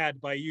song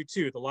Bad by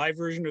U2, the live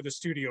version or the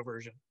studio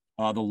version?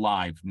 The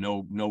live,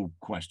 no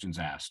questions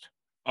asked.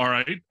 All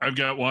right, I've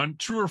got one.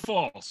 True or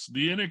false?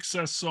 The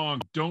INXS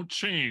song "Don't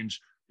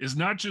Change" is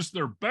not just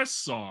their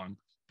best song,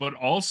 but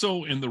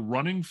also in the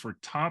running for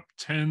top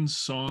 10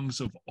 songs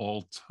of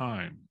all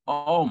time.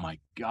 Oh my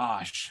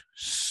gosh. I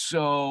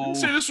So didn't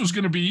say this was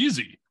going to be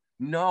easy.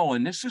 no,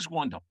 and this is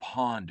one to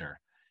ponder.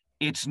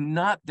 It's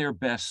not their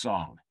best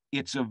song.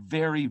 It's a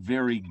very,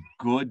 very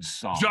good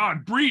song.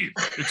 John, breathe.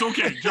 It's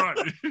okay, John.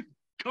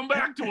 Come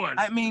back to us.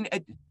 I mean,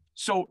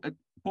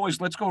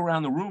 boys, let's go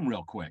around the room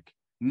real quick.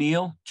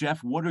 Neil,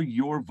 Jeff, what are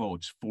your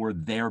votes for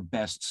their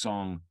best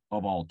song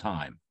of all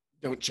time?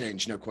 Don't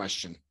Change, no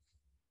question.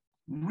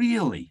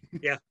 Really?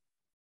 Yeah.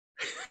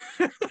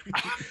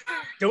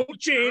 Don't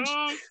change.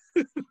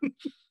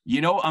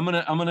 You know, I'm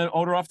gonna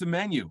order off the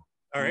menu.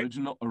 All right.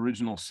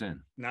 Original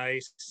Sin.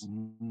 Nice.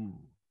 Ooh.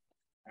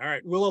 All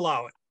right, we'll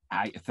allow it.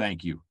 I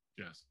thank you.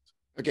 Yes.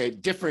 Okay,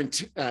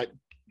 different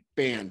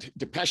band,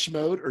 Depeche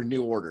Mode or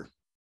New Order?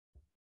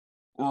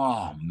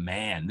 Oh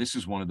man, this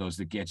is one of those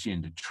that gets you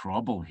into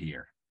trouble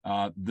here.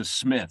 The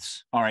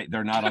Smiths. All right,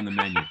 they're not on the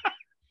menu.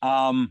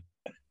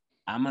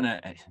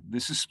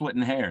 This is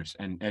splitting hairs,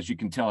 and as you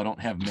can tell, I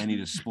don't have many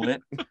to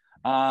split.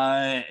 It's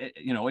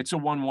a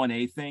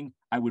 1-1A thing.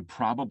 I would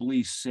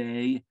probably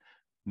say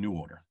New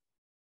Order.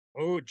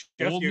 Oh,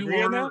 Jeff, Old you New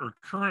agree on Order that? or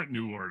current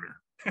New Order?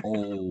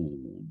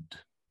 Old.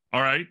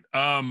 All right.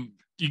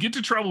 You get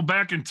to travel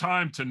back in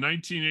time to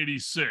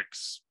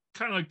 1986,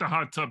 kind of like the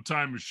Hot Tub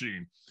Time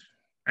Machine,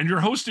 and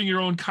you're hosting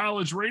your own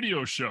college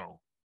radio show.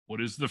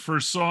 What is the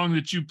first song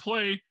that you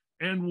play,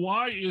 and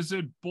why is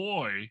it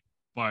 "Boy"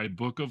 by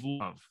Book of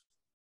Love?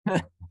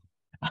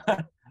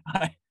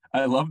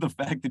 I love the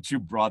fact that you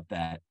brought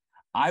that.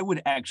 I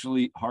would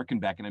actually harken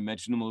back, and I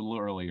mentioned them a little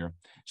earlier.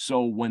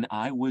 So when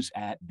I was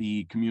at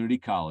the community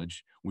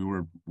college, we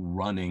were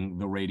running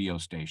the radio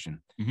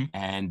station,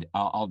 and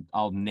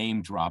I'll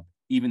name drop,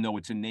 even though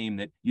it's a name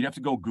that you'd have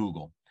to go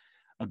Google.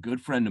 A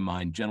good friend of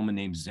mine, gentleman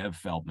named Zev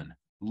Feldman,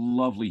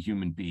 lovely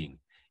human being.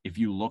 If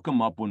you look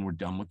him up when we're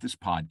done with this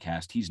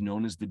podcast, he's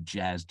known as the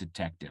Jazz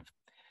Detective.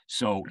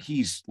 So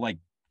he's like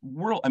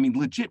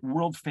legit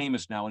world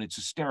famous now, and it's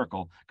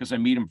hysterical because I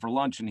meet him for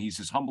lunch, and he's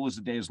as humble as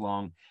the day is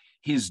long.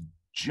 His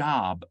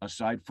job,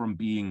 aside from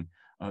being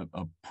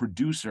a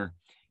producer,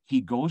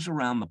 he goes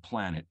around the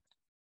planet,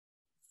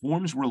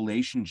 forms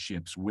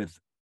relationships with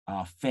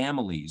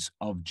families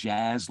of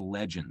jazz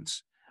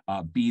legends,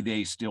 be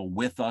they still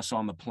with us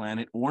on the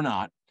planet or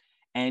not,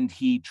 and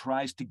he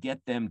tries to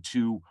get them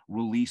to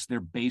release their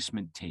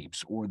basement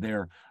tapes or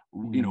their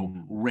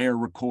rare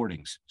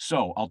recordings.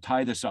 So I'll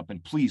tie this up,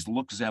 and please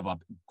look Zev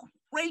up.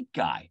 Great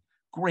guy.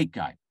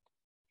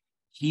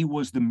 He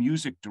was the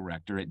music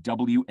director at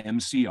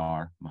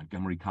WMCR,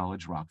 Montgomery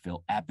College,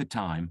 Rockville, at the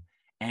time.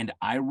 And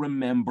I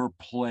remember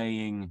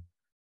playing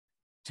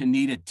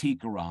Tanita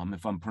Tikaram,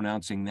 if I'm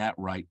pronouncing that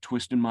right,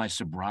 Twisting My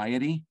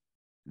Sobriety.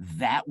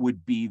 That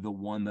would be the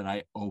one that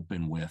I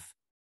open with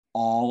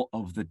all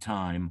of the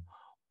time.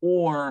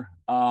 Or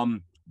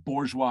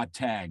Bourgeois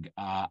Tag,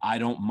 I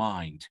Don't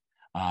Mind,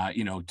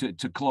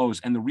 to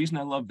close. And the reason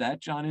I love that,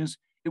 John, is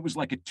it was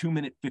like a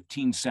 2-minute,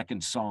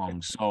 15-second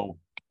song. So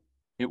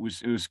it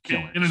was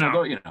killer. In and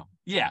out.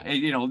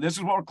 This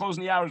is what we're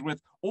closing the hours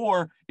with.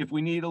 Or if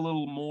we need a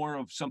little more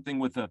of something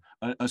with a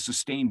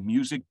sustained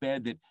music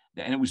bed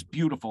and it was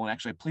beautiful. And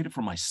actually I played it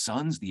for my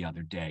sons the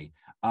other day.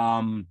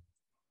 Constant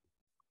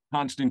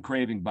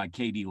Craving by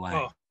K.D. Lang.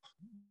 Oh,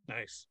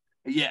 nice.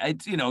 Yeah,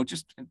 it's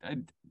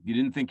you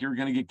didn't think you were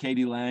going to get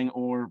K.D. Lang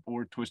or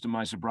Twisting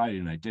My Sobriety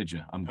tonight, did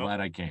you? I'm glad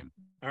I came.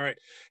 All right.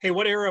 Hey,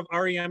 what era of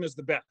REM is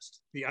the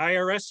best? The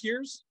IRS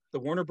years, the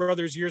Warner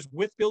Brothers years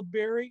with Bill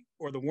Berry,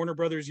 or the Warner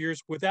Brothers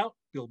years without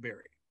Bill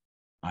Berry?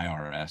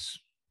 IRS.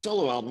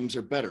 Solo albums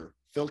are better,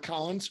 Phil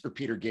Collins or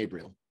Peter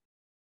Gabriel?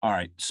 All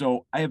right.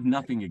 So I have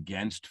nothing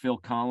against Phil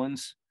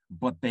Collins,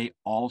 but they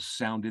all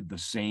sounded the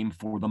same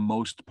for the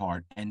most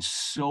part and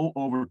so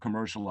over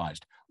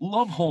commercialized.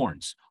 Love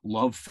horns,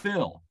 love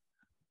Phil.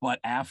 But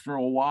after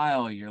a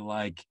while, you're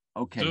like,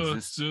 okay,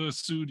 this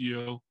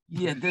studio.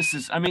 Yeah, this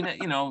is,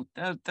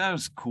 that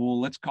was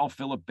cool. Let's call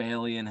Philip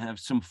Bailey and have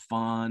some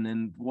fun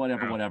and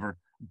whatever.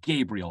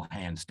 Gabriel,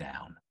 hands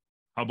down.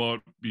 How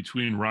about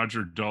between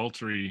Roger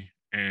Daltrey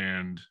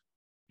and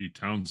Pete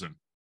Townsend?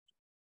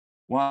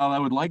 Well, I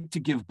would like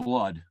to give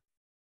blood.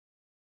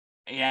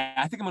 Yeah,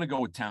 I think I'm going to go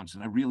with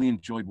Townsend. I really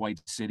enjoyed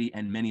White City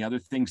and many other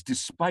things,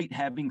 despite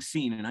having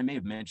seen, and I may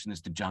have mentioned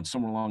this to John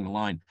somewhere along the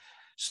line.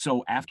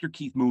 So after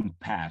Keith Moon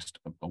passed,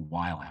 a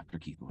while after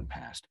Keith Moon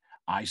passed,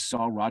 I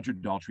saw Roger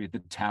Daltrey at the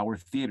Tower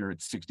Theater at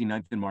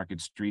 69th and Market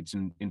Streets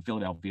in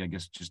Philadelphia, I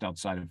guess just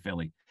outside of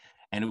Philly.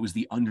 And it was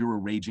the Under a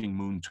Raging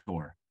Moon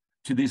tour.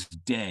 To this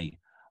day,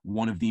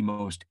 one of the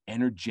most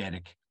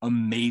energetic,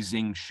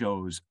 amazing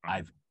shows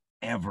I've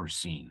ever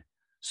seen.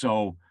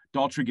 So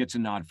Daltrey gets a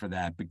nod for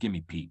that, but give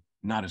me Pete,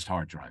 not his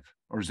hard drive.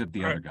 Or is it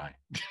the other guy?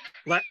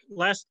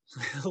 Last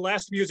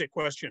music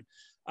question.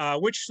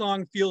 Which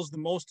song feels the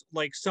most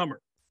like summer?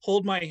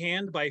 Hold My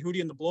Hand by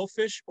Hootie and the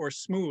Blowfish or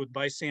Smooth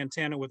by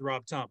Santana with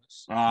Rob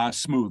Thomas?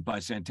 Smooth by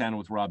Santana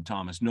with Rob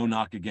Thomas. No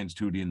knock against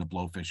Hootie and the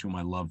Blowfish, whom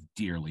I love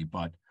dearly,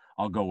 but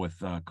I'll go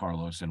with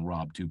Carlos and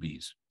Rob,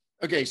 2Bs.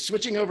 Okay,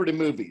 switching over to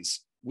movies.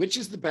 Which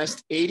is the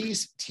best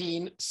 80s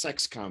teen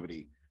sex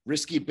comedy?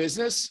 Risky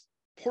Business,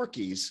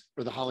 Porky's,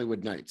 or The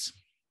Hollywood Knights?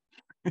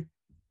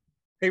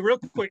 Hey, real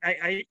quick,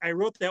 I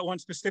wrote that one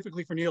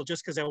specifically for Neil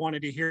just because I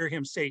wanted to hear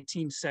him say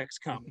teen sex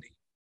comedy.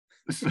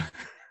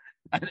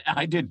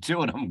 I did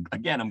too, and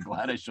I'm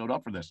glad I showed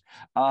up for this.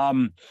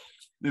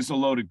 This is a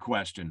loaded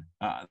question.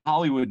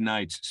 Hollywood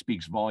Knights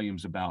speaks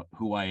volumes about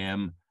who I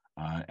am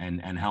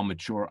and how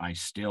mature I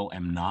still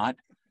am not.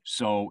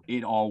 So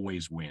it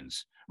always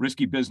wins.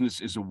 Risky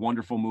Business is a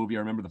wonderful movie. I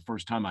remember the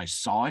first time I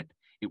saw it.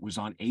 It was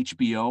on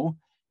HBO,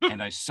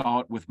 and I saw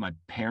it with my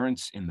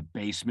parents in the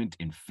basement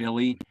in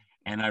Philly.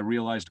 And I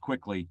realized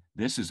quickly,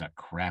 this is a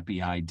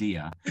crappy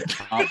idea.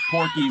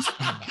 Porky's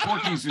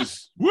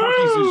is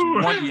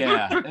one,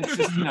 yeah. It's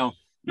just,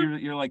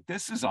 you're like,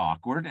 this is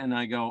awkward. And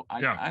I go,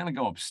 I'm gonna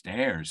go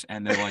upstairs.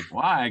 And they're like,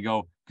 why? I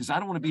go, because I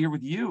don't want to be here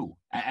with you.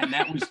 And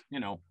that was,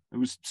 it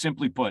was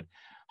simply put,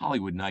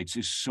 Hollywood Knights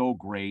is so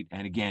great.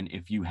 And again,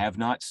 if you have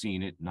not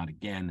seen it, not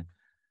again,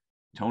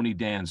 Tony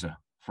Danza,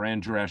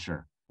 Fran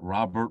Drescher,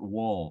 Robert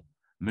Wool,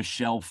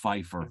 Michelle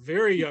Pfeiffer.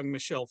 Very young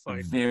Michelle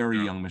Pfeiffer.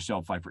 Very young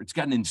Michelle Pfeiffer. It's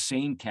got an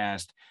insane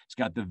cast. It's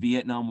got the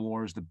Vietnam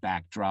War as the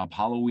backdrop,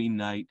 Halloween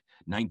night,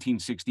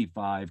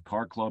 1965,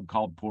 car club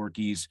called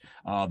Porky's,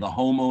 the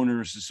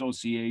Homeowners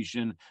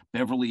Association,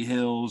 Beverly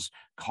Hills,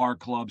 car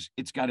clubs.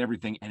 It's got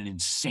everything and an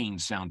insane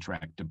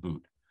soundtrack to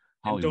boot.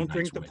 And don't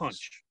drink the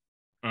punch.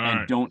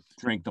 And don't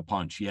drink the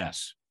punch,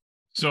 yes.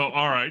 So,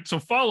 all right. So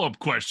follow-up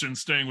question,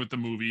 staying with the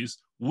movies.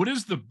 What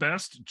is the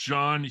best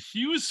John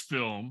Hughes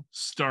film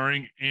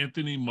starring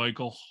Anthony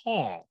Michael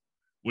Hall?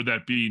 Would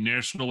that be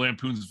National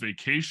Lampoon's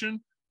Vacation,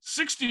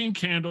 16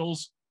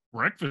 Candles,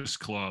 Breakfast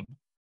Club,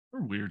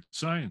 or Weird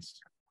Science?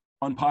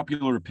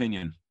 Unpopular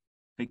opinion.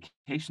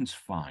 Vacation's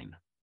fine.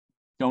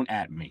 Don't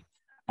at me.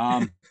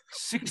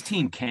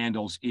 16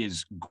 Candles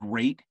is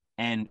great,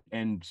 and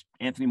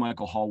Anthony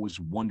Michael Hall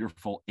was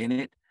wonderful in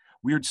it.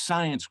 Weird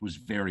Science was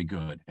very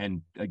good.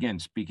 And again,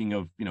 speaking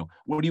of,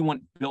 what do you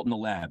want built in the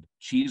lab?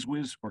 Cheese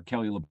Whiz or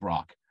Kelly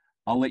LeBrock?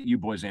 I'll let you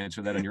boys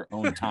answer that on your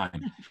own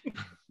time.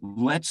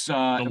 Let's the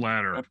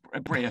latter.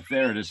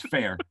 There it is,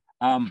 fair.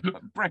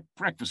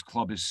 Breakfast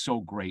Club is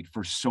so great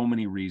for so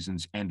many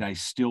reasons, and I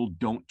still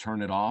don't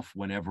turn it off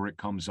whenever it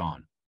comes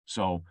on.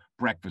 So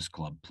Breakfast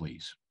Club,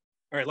 please.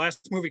 All right,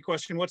 last movie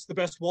question. What's the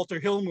best Walter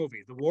Hill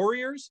movie? The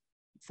Warriors,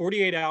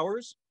 48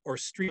 Hours, or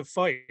Street of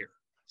Fire?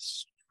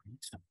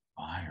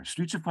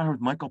 Streets of Fire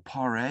with Michael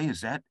Paré.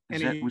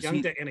 And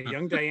a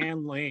young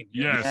Diane Lane.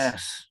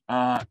 Yes.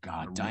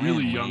 God,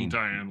 really young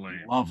Diane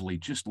Lane. Lovely,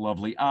 just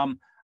lovely.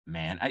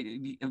 Man,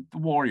 the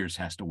Warriors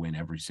has to win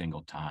every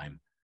single time.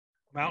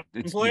 Come out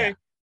and play.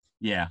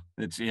 Yeah.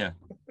 Give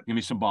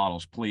me some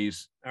bottles,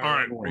 please. All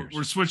right,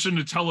 we're switching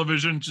to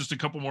television. Just a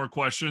couple more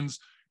questions.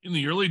 In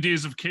the early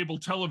days of cable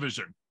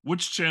television,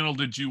 which channel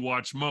did you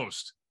watch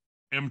most?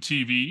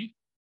 MTV,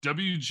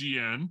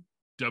 WGN,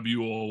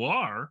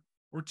 WOR,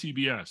 or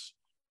TBS?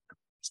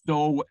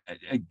 So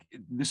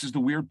this is the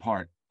weird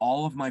part.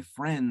 All of my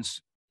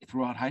friends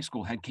throughout high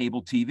school had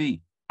cable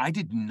TV. I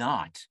did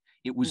not.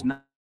 It was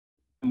not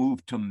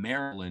moved to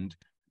Maryland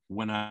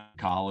when I was in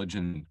college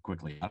and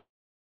quickly.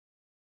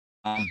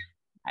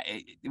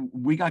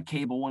 We got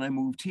cable when I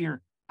moved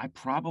here. I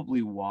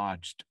probably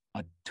watched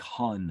a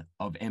ton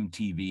of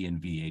MTV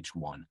and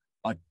VH1,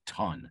 a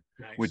ton,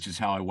 nice. Which is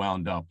how I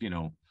wound up,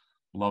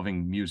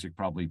 loving music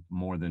probably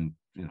more than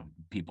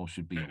people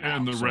should be allowed.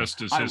 And the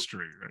rest is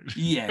history, right?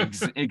 Yeah,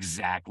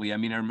 exactly. I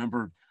mean, I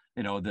remember,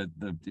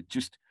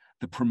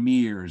 the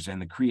premieres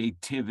and the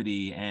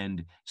creativity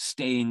and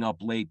staying up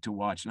late to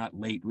watch. Not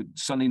late.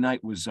 Sunday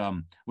night was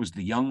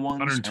the Young Ones.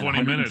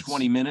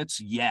 120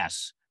 minutes.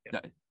 Yes,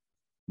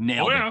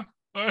 nailed it.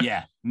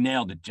 Yeah,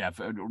 nailed it, Jeff.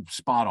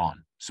 Spot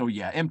on. So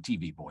yeah,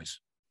 MTV boys.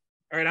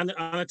 All right, on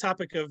the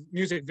topic of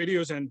music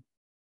videos and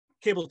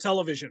cable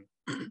television.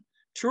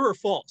 True or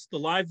false, the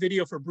live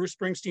video for Bruce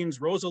Springsteen's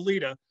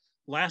Rosalita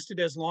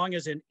lasted as long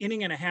as an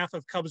inning and a half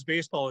of Cubs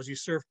baseball as you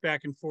surfed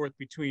back and forth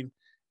between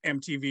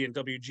MTV and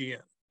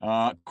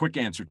WGN? Quick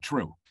answer,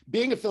 true.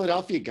 Being a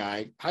Philadelphia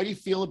guy, how do you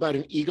feel about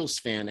an Eagles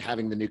fan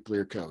having the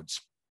nuclear codes?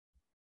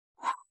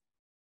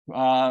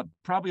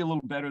 Probably a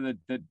little better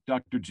that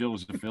Dr. Jill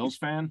is a Phils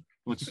fan.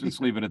 Let's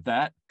leave it at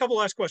that. Couple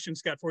last questions,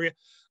 Scott, for you.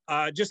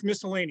 Just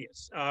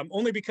miscellaneous,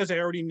 only because I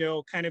already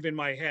know kind of in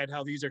my head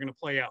how these are going to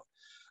play out.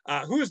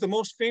 Who is the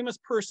most famous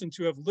person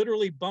to have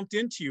literally bumped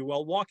into you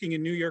while walking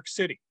in New York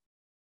City?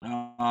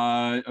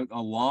 A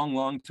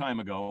long time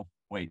ago.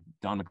 Wait,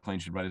 Don McLean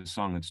should write a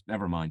song.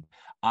 Never mind.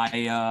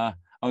 I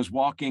was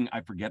walking,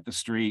 I forget the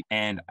street,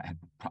 and I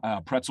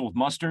had pretzel with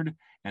mustard,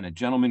 and a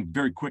gentleman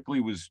very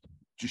quickly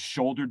just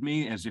shouldered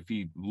me as if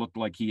he looked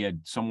like he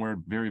had somewhere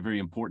very, very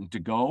important to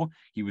go.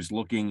 He was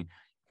looking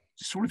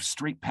sort of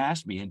straight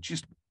past me and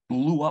just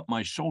blew up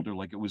my shoulder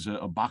like it was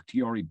a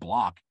Bakhtiari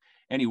block.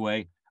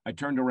 Anyway, I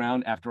turned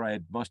around after I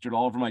had mustard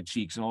all over my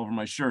cheeks and all over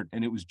my shirt,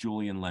 and it was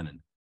Julian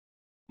Lennon.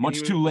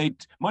 Much too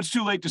late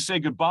to say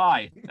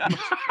goodbye. He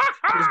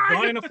was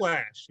gone in a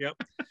flash.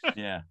 Yep.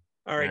 Yeah.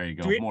 All right. There you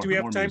go. Do we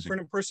have time music. for an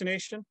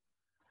impersonation?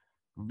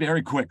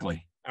 Very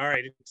quickly. All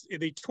right.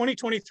 The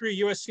 2023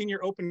 U.S.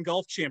 Senior Open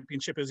Golf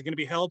Championship is going to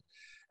be held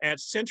at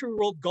Century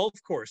World Golf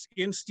Course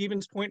in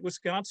Stevens Point,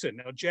 Wisconsin.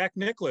 Now, Jack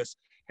Nicklaus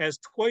has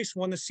twice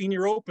won the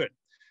Senior Open.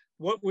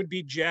 What would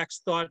be Jack's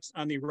thoughts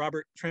on the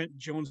Robert Trent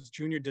Jones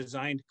Jr.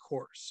 designed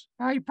course?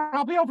 You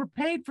probably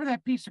overpaid for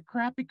that piece of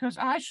crap because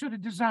I should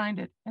have designed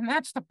it. And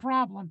that's the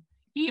problem.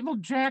 Evil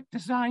Jack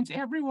designs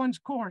everyone's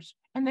course,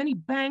 and then he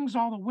bangs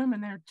all the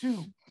women there,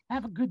 too.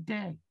 Have a good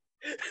day.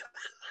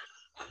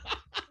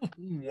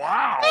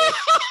 Wow.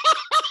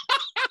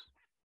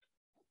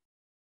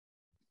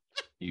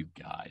 You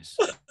guys.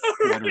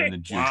 Water in the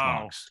jukebox.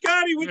 Wow.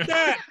 Scotty, with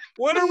that,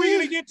 when are we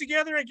going to get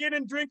together again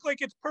and drink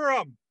like it's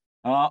Purim?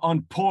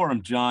 On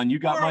Purim, John. You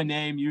got my Purim.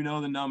 name. You know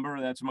the number.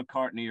 That's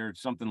McCartney or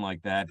something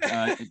like that.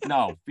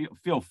 No,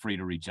 feel free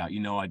to reach out.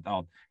 You know,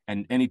 I'll,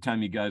 and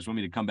anytime you guys want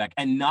me to come back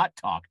and not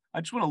talk, I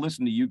just want to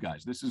listen to you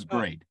guys. This is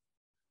great.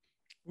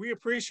 We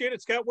appreciate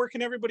it. Scott, where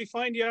can everybody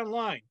find you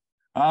online?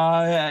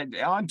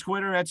 On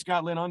Twitter at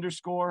Scott Linn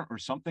 _ or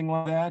something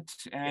like that.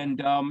 And,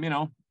 you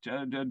know,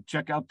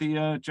 check out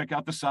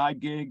the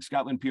side gig,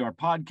 Scott Linn PR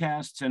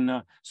podcasts,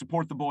 and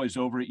support the boys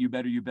over at You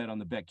Better You Bet on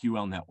the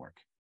BetQL network.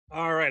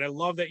 All right. I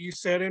love that you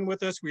sat in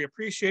with us. We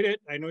appreciate it.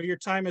 I know your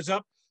time is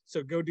up,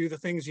 so go do the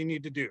things you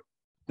need to do.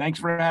 Thanks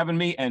for having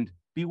me, and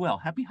be well.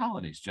 Happy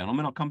holidays,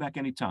 gentlemen. I'll come back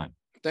anytime.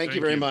 Thank you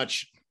very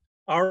much.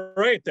 All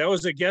right. That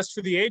was a guest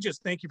for the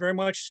ages. Thank you very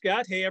much,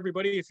 Scott. Hey,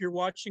 everybody, if you're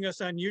watching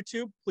us on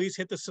YouTube, please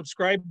hit the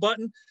subscribe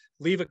button,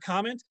 leave a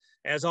comment.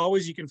 As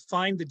always, you can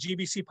find the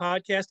GBC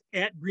podcast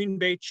at Green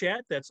Bay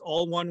Chat. That's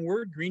all one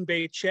word, Green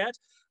Bay Chat.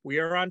 We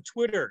are on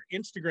Twitter,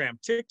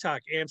 Instagram,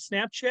 TikTok, and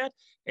Snapchat,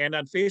 and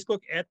on Facebook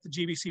at the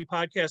GBC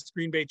podcast,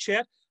 Green Bay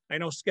Chat. I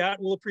know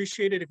Scott will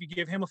appreciate it if you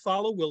give him a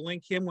follow. We'll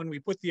link him when we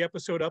put the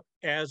episode up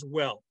as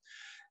well.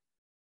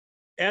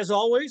 As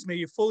always, may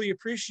you fully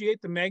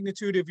appreciate the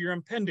magnitude of your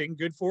impending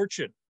good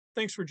fortune.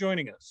 Thanks for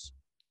joining us.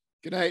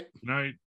 Good night. Good night.